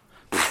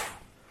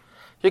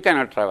 You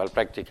cannot travel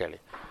practically.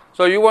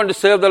 So you want to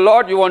serve the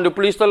Lord, you want to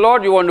please the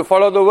Lord, you want to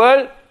follow the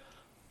world,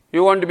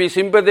 you want to be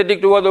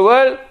sympathetic toward the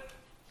world,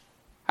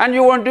 and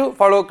you want to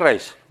follow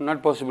Christ.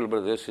 Not possible,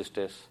 brothers and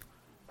sisters.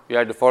 You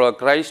have to follow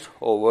Christ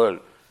or world.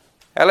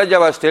 Elijah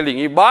was telling,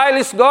 if Baal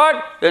is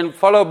God, then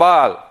follow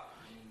Baal.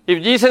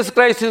 If Jesus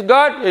Christ is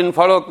God, then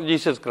follow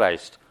Jesus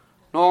Christ.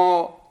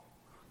 No,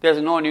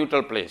 there's no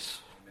neutral place.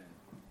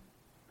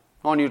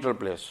 No neutral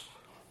place.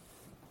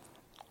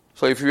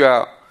 So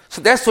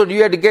that's what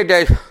you have to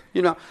get.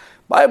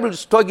 Bible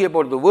is talking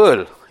about the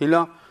world.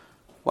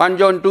 1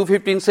 John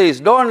 2:15 says,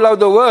 don't love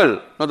the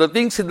world, nor the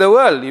things in the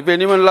world. If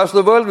anyone loves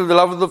the world, then the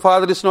love of the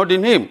Father is not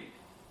in him.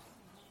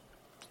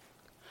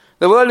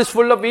 The world is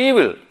full of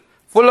evil,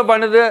 full of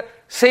another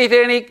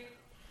satanic,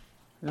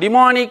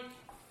 demonic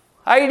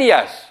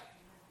ideas.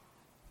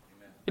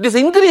 It is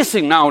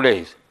increasing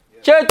nowadays.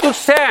 Church should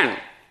stand.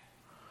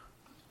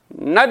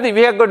 Nothing.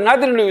 We have got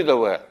nothing to do with the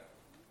world.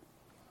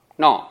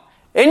 No.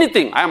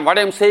 Anything. What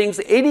I'm saying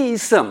is any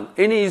ism,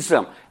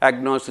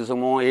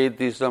 agnosticism or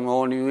atheism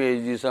or new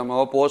ageism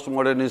or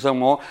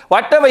postmodernism or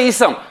whatever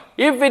ism,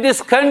 if it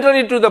is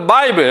contrary to the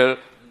Bible,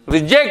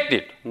 reject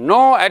it.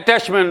 No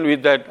attachment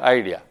with that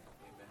idea.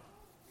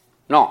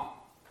 No.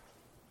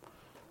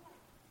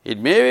 It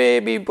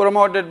may be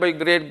promoted by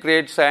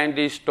great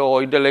scientist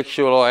or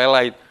intellectual or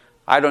elite.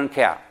 I don't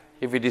care.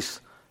 If it is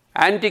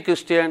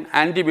anti-Christian,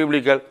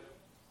 anti-biblical,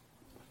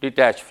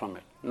 detach from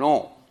it.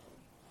 No.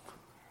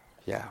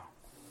 Yeah.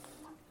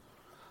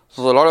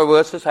 So a lot of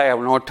verses, I have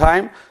no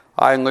time.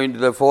 I am going to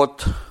the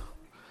fourth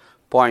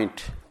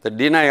point. The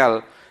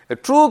denial. A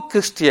true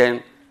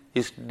Christian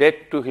is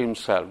dead to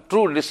himself.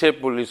 True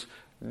disciple is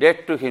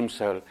dead to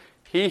himself.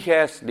 He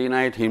has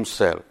denied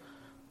himself.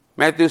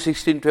 Matthew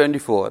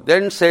 16:24.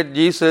 Then said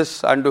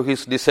Jesus unto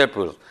his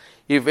disciples,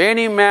 if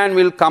any man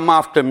will come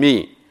after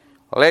me,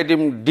 let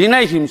him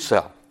deny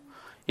himself.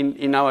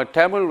 In our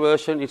Tamil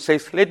version, it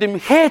says, let him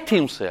hate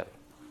himself.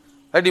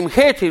 Let him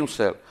hate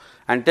himself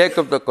and take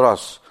up the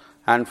cross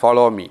and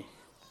follow me.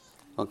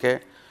 Okay?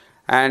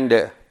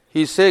 And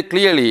he said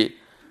clearly,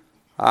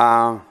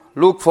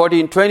 Luke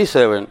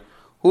 14:27,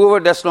 whoever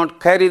does not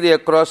carry their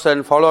cross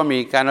and follow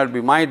me cannot be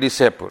my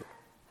disciple.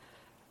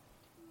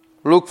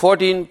 Luke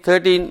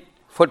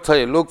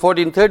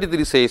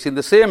 14:33 says, in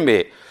the same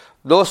way,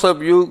 those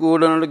of you who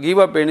do not give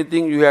up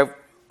anything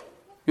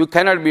you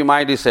cannot be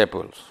my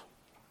disciples.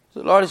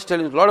 So the Lord is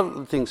telling a lot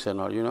of things,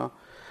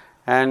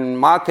 And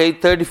Mark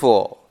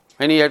 8:34,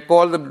 when he had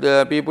called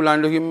the people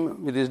unto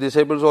him with his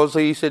disciples also,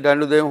 he said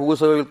unto them,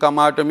 whosoever will come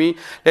after me,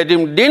 let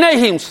him deny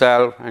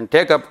himself and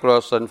take up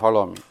cross and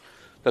follow me.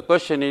 The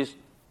question is,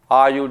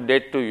 are you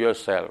dead to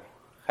yourself?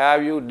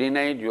 Have you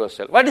denied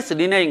yourself? What is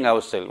denying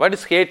ourselves? What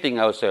is hating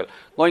ourselves?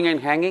 Going and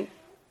hanging?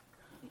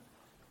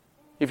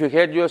 If you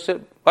hate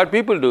yourself, what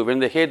people do when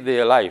they hate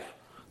their life?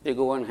 They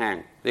go and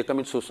hang. They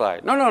commit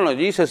suicide. No.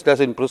 Jesus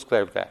doesn't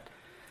prescribe that.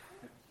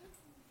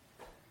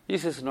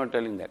 Jesus is not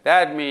telling that.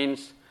 That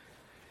means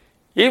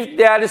if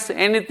there is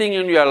anything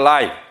in your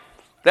life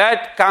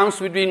that comes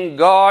between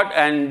God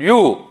and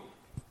you,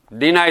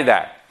 deny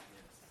that.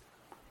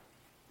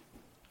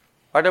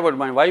 What about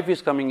my wife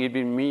is coming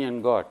between me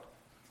and God?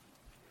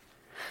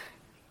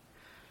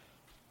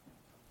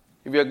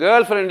 If your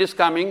girlfriend is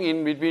coming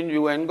in between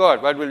you and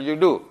God, what will you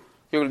do?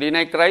 You will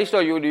deny Christ,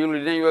 or you will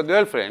deny your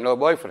girlfriend or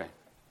boyfriend?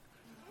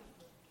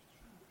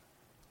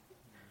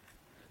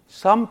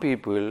 Some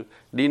people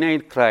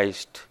denied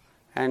Christ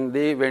and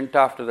they went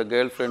after the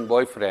girlfriend,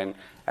 boyfriend,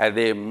 and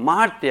they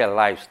marred their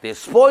lives. They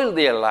spoiled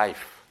their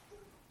life.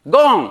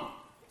 Gone.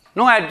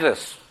 No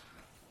address.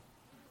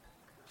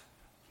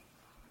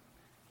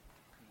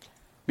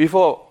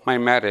 Before my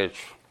marriage,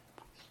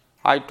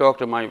 I talked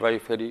to my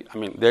wife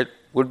that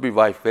would-be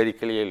wife very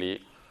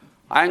clearly.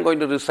 I am going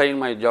to resign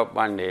my job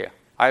one day.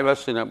 I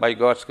was, by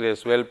God's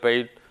grace,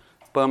 well-paid,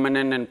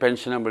 permanent and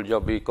pensionable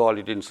job, we call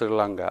it in Sri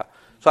Lanka.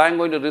 So I am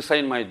going to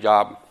resign my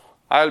job.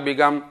 I will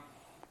become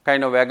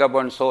kind of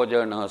vagabond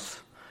sojourners,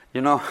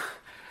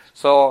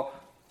 So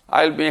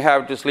I may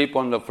have to sleep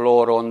on the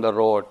floor, on the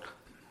road.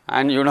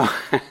 And,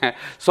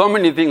 so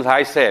many things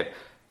I said.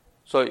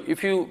 So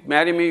if you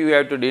marry me, you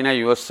have to deny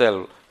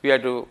yourself. You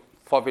have to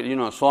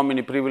forfeit, so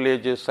many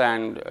privileges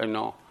and,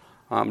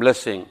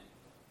 blessing.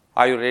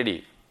 Are you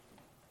ready?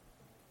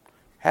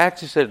 Had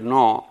she said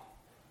no,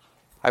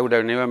 I would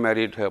have never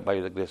married her by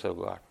the grace of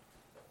God.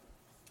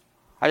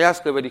 I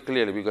asked her very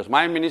clearly, because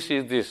my ministry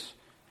is this.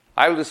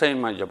 I will resign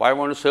my job. I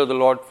want to serve the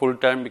Lord full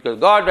time because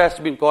God has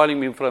been calling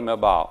me from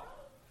above.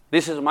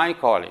 This is my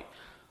calling.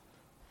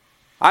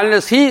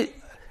 Unless she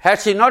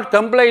not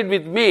complied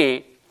with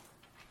me,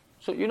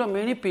 so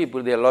many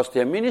people, they lost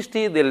their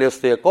ministry, they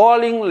lost their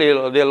calling,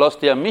 they lost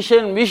their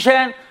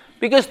mission,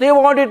 because they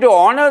wanted to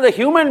honor the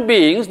human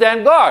beings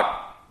than God.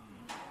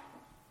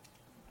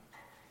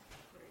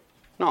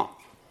 No.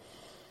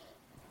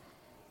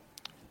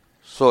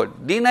 So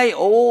deny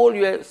all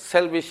your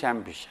selfish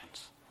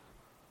ambitions.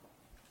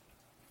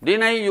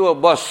 Deny your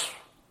boss.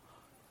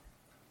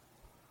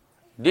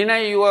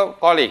 Deny your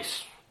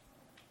colleagues.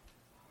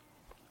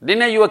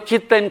 Deny your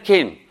kith and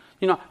kin.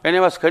 When I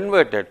was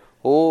converted,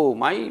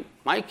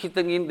 my kith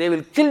and kin, they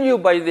will kill you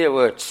by their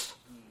words.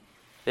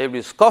 They will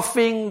be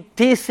scoffing,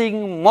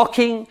 teasing,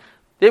 mocking.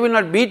 They will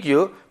not beat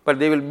you, but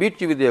they will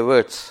beat you with their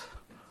words.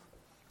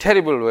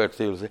 Terrible words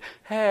they will say.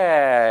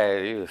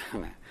 Hey,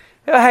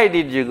 why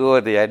did you go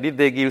there? Did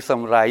they give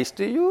some rice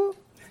to you?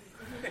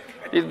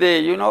 Did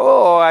they,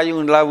 are you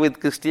in love with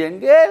Christian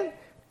girl?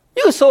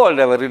 You sold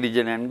our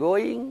religion and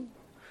going.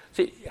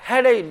 See,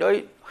 had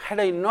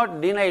I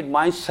not denied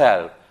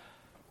myself,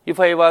 if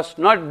I was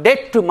not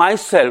dead to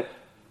myself,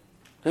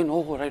 then,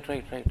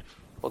 right.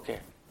 Okay.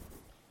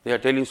 They are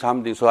telling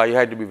something, so I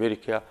had to be very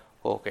careful.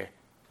 Okay.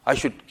 I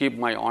should keep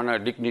my honor,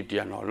 dignity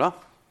and all, no?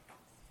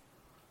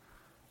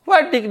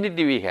 What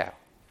dignity we have?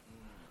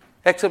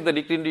 Except the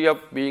dignity of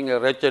being a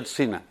wretched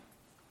sinner.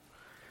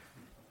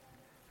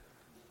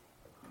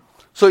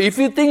 So if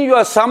you think you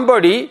are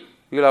somebody,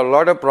 you will have a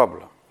lot of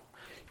problem.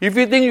 If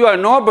you think you are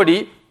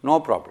nobody, no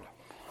problem.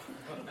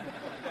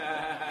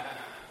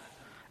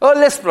 Or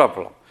less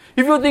problem.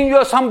 If you think you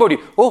are somebody,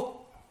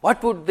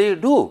 what would they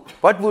do?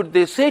 What would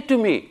they say to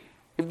me?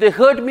 If they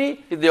hurt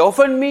me, if they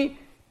offend me,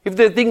 if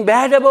they think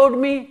bad about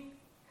me,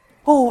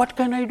 what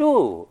can I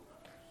do?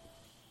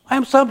 I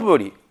am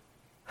somebody.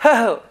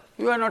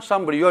 You are not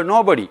somebody, you are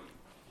nobody.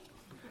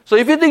 So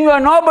if you think you are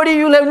nobody,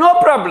 you will have no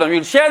problem. You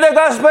will share the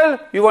gospel,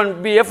 you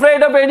won't be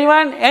afraid of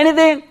anyone,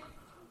 anything.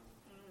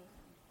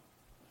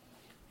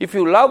 If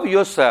you love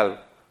yourself,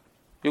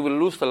 you will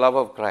lose the love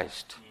of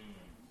Christ.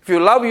 If you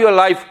love your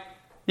life,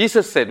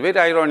 Jesus said, very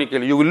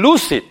ironically, you will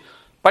lose it.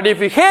 But if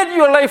you hate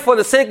your life for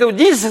the sake of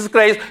Jesus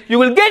Christ, you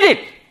will get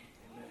it.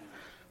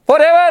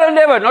 Forever and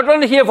ever. Not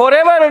only here,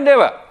 forever and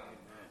ever.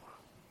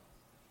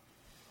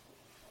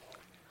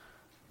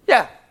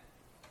 Yeah.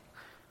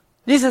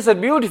 Jesus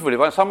said beautifully.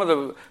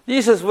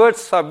 Jesus'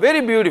 words are very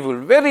beautiful,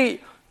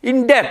 very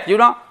in-depth,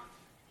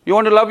 You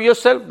want to love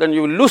yourself, then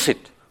you will lose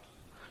it.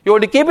 You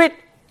want to keep it,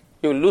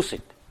 you will lose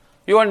it.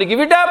 You want to give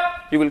it up,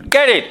 you will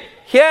get it.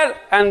 Here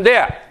and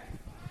there.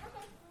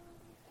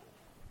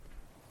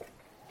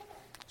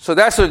 So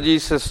that's what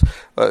Jesus,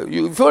 if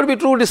you want to be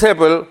true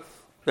disciple,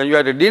 then you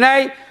have to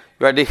deny,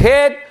 you have to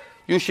hate,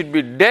 you should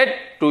be dead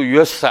to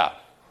yourself.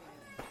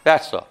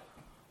 That's all.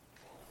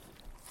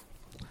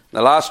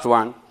 The last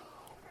one,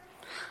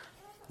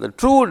 the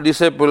true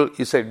disciple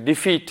is a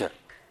defeater.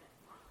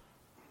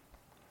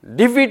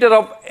 Defeater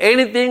of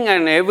anything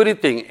and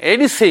everything,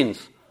 any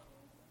sins,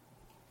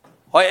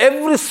 or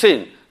every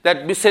sin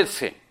that besets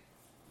him.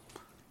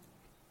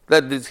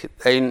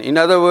 In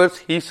other words,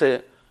 he's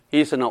an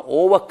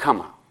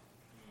overcomer.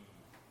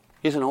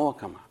 He's an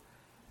overcomer.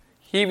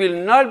 He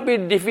will not be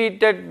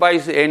defeated by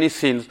any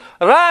sins.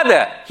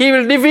 Rather, he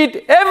will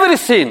defeat every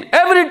sin,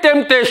 every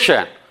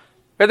temptation,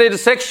 whether it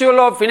is sexual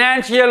or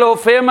financial or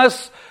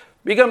famous,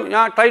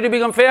 try to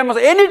become famous,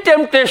 any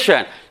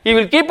temptation, he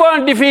will keep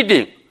on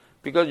defeating.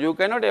 Because you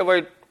cannot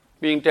avoid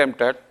being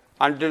tempted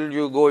until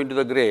you go into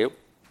the grave.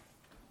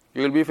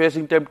 You will be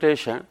facing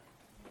temptation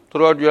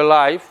throughout your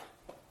life.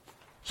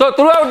 So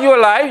throughout your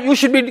life, you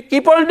should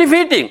keep on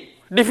defeating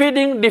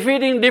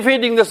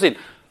the sin.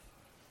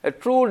 A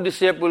true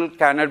disciple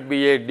cannot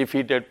be a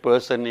defeated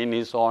person in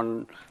his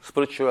own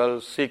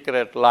spiritual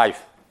secret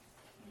life.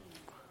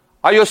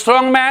 Are you a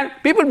strong man?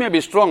 People may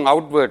be strong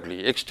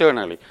outwardly,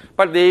 externally,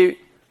 but they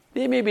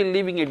may be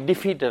living a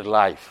defeated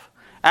life.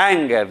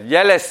 Anger,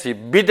 jealousy,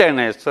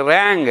 bitterness,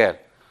 anger,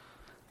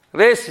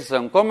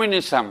 racism,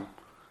 communism,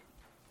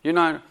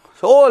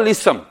 all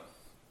ism,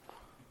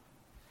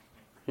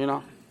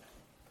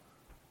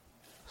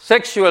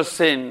 sexual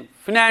sin,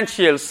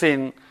 financial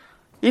sin,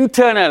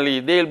 internally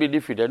they will be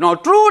defeated. No,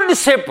 true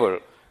disciple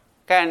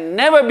can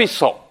never be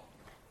so.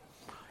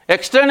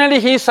 Externally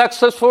he is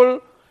successful,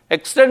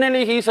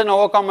 externally he is an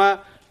overcomer,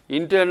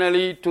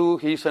 internally too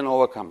he is an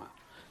overcomer.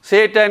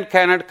 Satan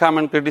cannot come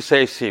and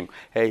criticize him.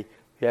 Hey,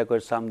 you have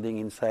got something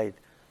inside.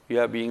 You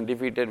are being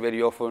defeated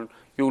very often.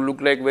 You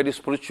look like very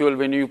spiritual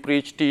when you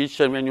preach, teach,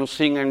 and when you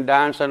sing and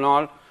dance and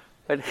all.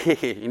 But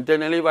hey,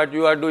 internally what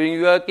you are doing,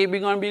 you are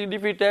keeping on being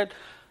defeated.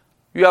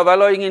 You are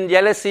wallowing in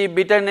jealousy,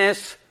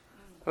 bitterness,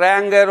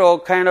 anger, or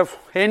kind of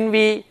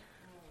envy,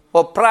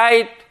 or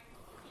pride,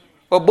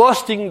 or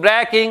boasting,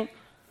 bragging.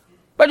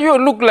 But you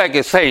look like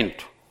a saint.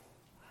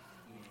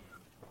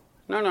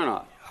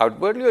 No.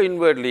 Outwardly or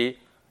inwardly,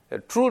 a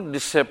true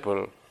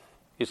disciple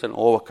is an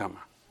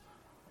overcomer.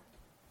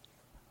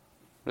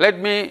 Let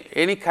me,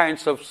 any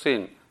kinds of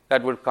sin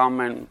that would come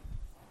and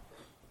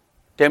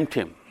tempt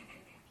him,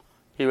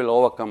 he will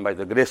overcome by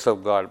the grace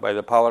of God, by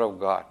the power of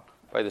God,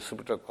 by the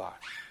Spirit of God.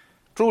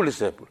 True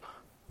disciple.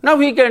 Now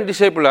he can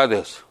disciple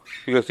others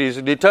because he is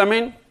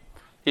determined,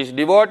 he is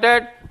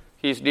devoted,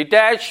 he is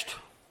detached,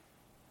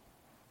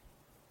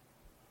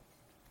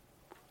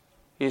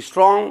 he is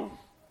strong,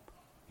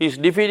 he is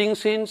defeating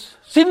sins.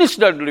 Sin is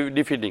not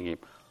defeating him.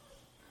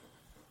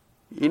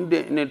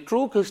 In a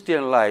true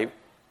Christian life,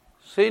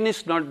 sin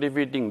is not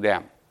defeating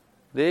them.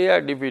 They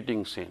are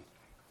defeating sin.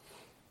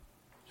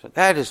 So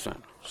that is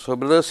one. So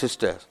brothers,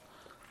 sisters,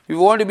 we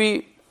want to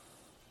be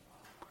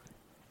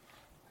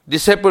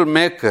disciple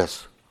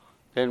makers,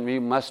 then we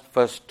must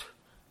first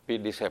be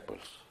disciples.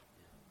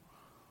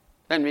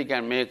 Then we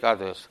can make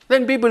others.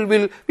 Then people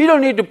will, we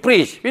don't need to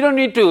preach, we don't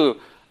need to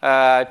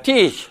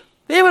teach.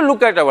 They will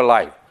look at our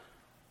life.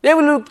 They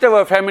will look at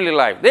our family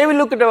life. They will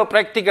look at our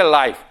practical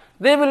life.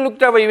 They will look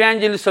at our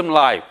evangelism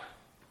life.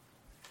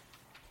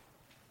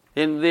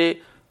 And they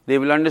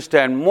will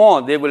understand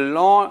more. They will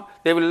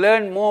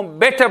learn more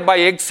better by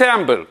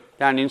example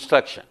than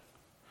instruction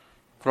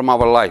from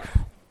our life.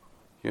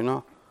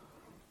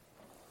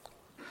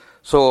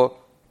 So,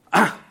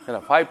 there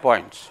are 5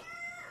 points.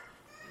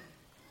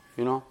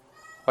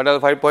 What are the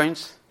 5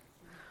 points?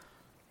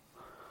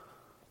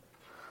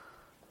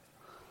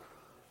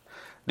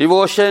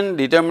 Devotion,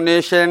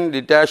 determination,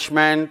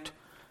 detachment,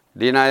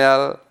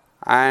 denial,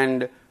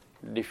 and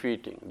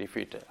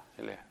defeater.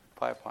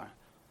 5 points.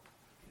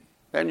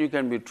 Then you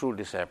can be true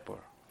disciple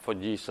for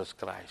Jesus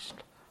Christ.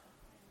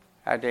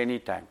 At any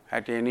time,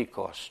 at any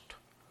cost.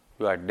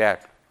 You are dead.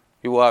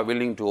 You are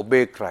willing to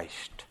obey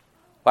Christ.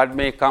 What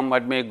may come,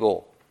 what may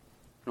go.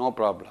 No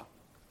problem.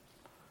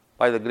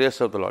 By the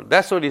grace of the Lord.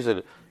 That's what he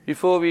said.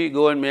 Before we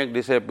go and make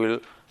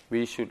disciples,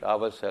 we should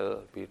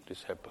ourselves be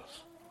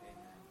disciples.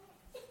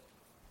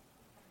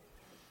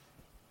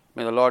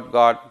 May the Lord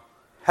God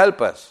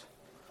help us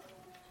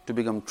to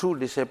become true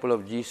disciples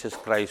of Jesus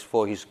Christ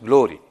for His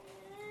glory.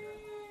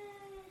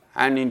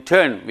 And in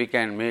turn, we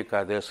can make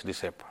others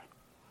disciples.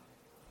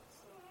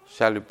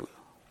 Shall we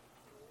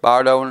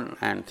bow down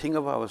and think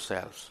of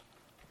ourselves?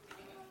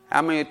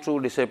 Am I a true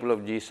disciple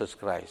of Jesus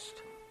Christ?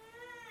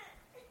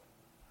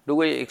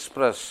 Do I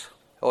express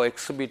or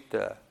exhibit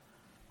the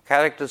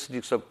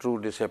characteristics of true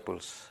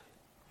disciples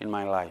in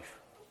my life?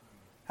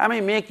 Am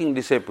I making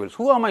disciples?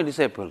 Who are my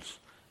disciples?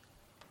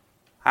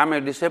 Am I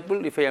a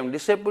disciple? If I am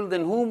disciple,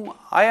 then whom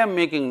I am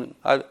making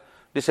a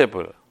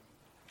disciple?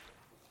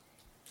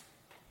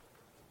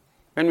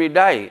 When we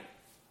die,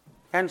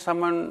 can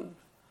someone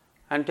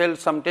and tell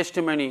some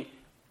testimony,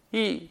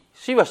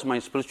 she was my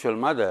spiritual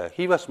mother,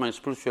 he was my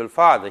spiritual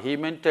father, he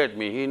mentored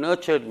me, he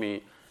nurtured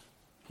me,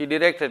 he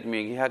directed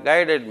me, he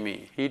guided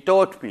me, he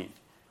taught me.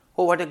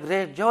 Oh, what a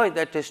great joy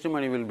that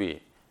testimony will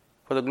be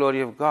for the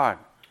glory of God.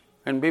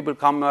 When people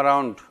come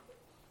around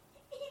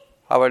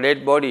our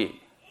dead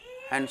body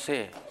and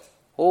say,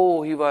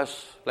 oh, he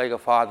was like a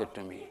father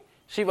to me,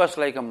 she was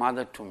like a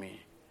mother to me.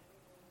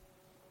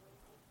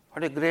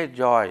 What a great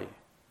joy.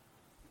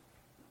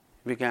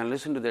 We can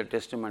listen to their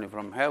testimony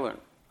from heaven.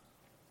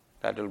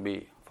 That will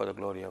be for the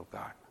glory of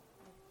God.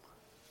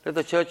 Let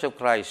the Church of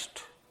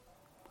Christ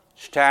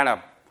stand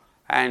up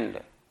and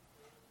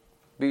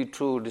be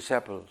true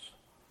disciples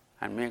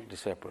and make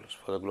disciples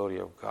for the glory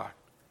of God.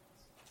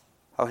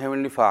 Our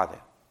Heavenly Father,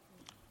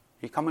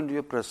 we come into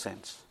your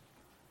presence.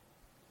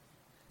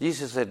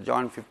 Jesus said,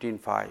 John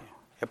 15:5,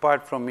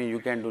 apart from me you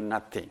can do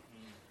nothing.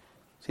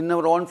 In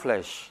our own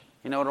flesh,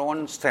 in our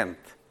own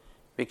strength,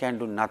 we can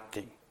do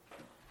nothing.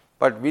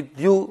 But with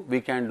you, we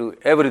can do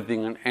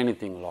everything and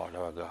anything, Lord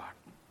our God.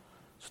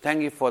 So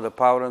thank you for the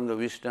power and the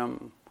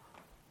wisdom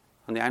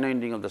and the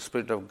anointing of the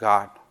Spirit of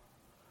God,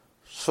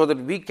 so that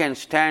we can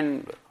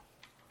stand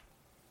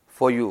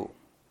for you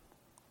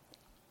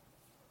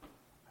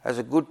as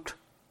a good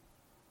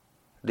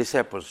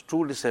disciples,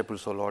 true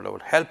disciples, O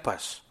Lord, help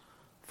us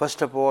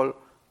First of all,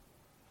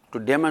 to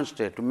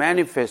demonstrate, to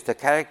manifest the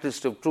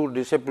characteristics of true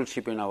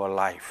discipleship in our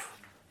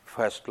life.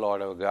 First,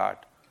 Lord our God.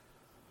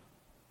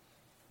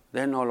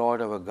 Then, O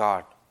Lord our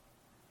God,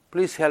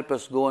 please help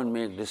us go and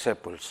make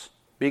disciples,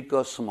 big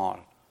or small,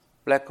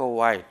 black or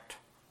white,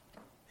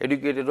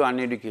 educated or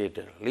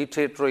uneducated,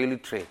 literate or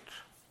illiterate.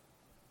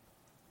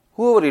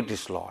 Whoever it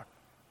is, Lord,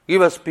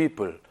 give us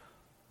people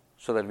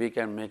so that we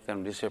can make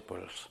them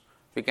disciples.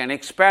 We can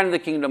expand the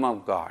kingdom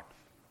of God.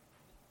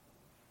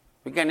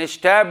 We can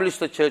establish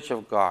the church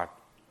of God.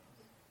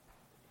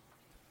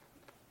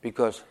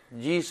 Because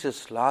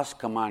Jesus' last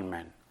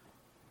commandment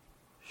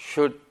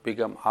should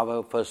become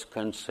our first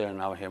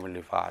concern, our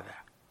Heavenly Father.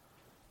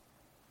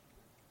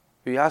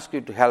 We ask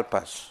you to help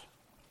us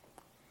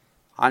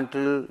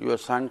until your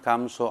Son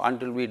comes, or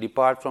until we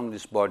depart from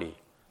this body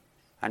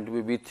and to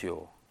be with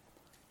you.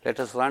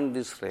 Let us run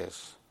this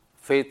race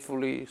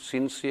faithfully,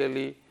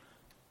 sincerely,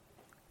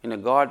 in a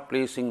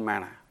God-pleasing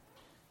manner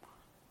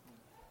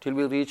till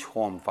we reach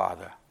home,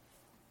 Father.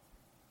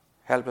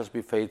 Help us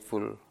be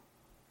faithful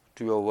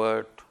to your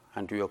word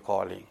and to your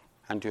calling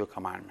and to your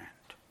commandment.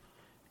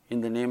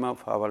 In the name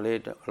of our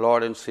late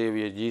Lord and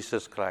Savior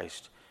Jesus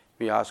Christ,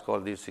 we ask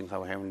all these things,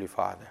 our Heavenly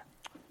Father.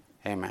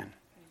 Amen.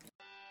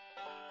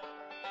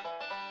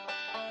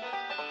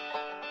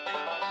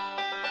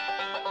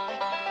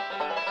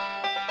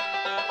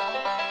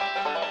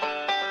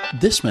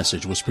 This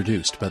message was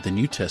produced by the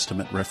New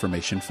Testament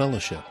Reformation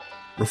Fellowship,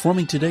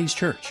 reforming today's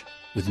church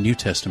with New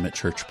Testament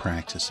church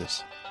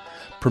practices.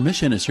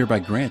 Permission is hereby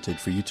granted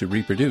for you to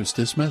reproduce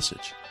this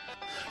message.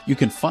 You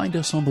can find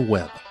us on the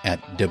web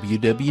at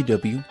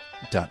www.ntrf.org.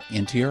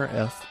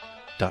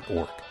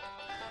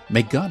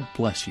 May God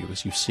bless you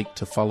as you seek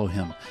to follow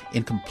Him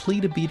in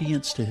complete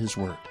obedience to His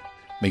word.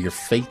 May your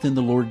faith in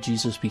the Lord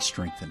Jesus be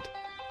strengthened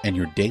and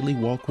your daily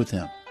walk with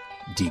Him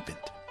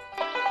deepened.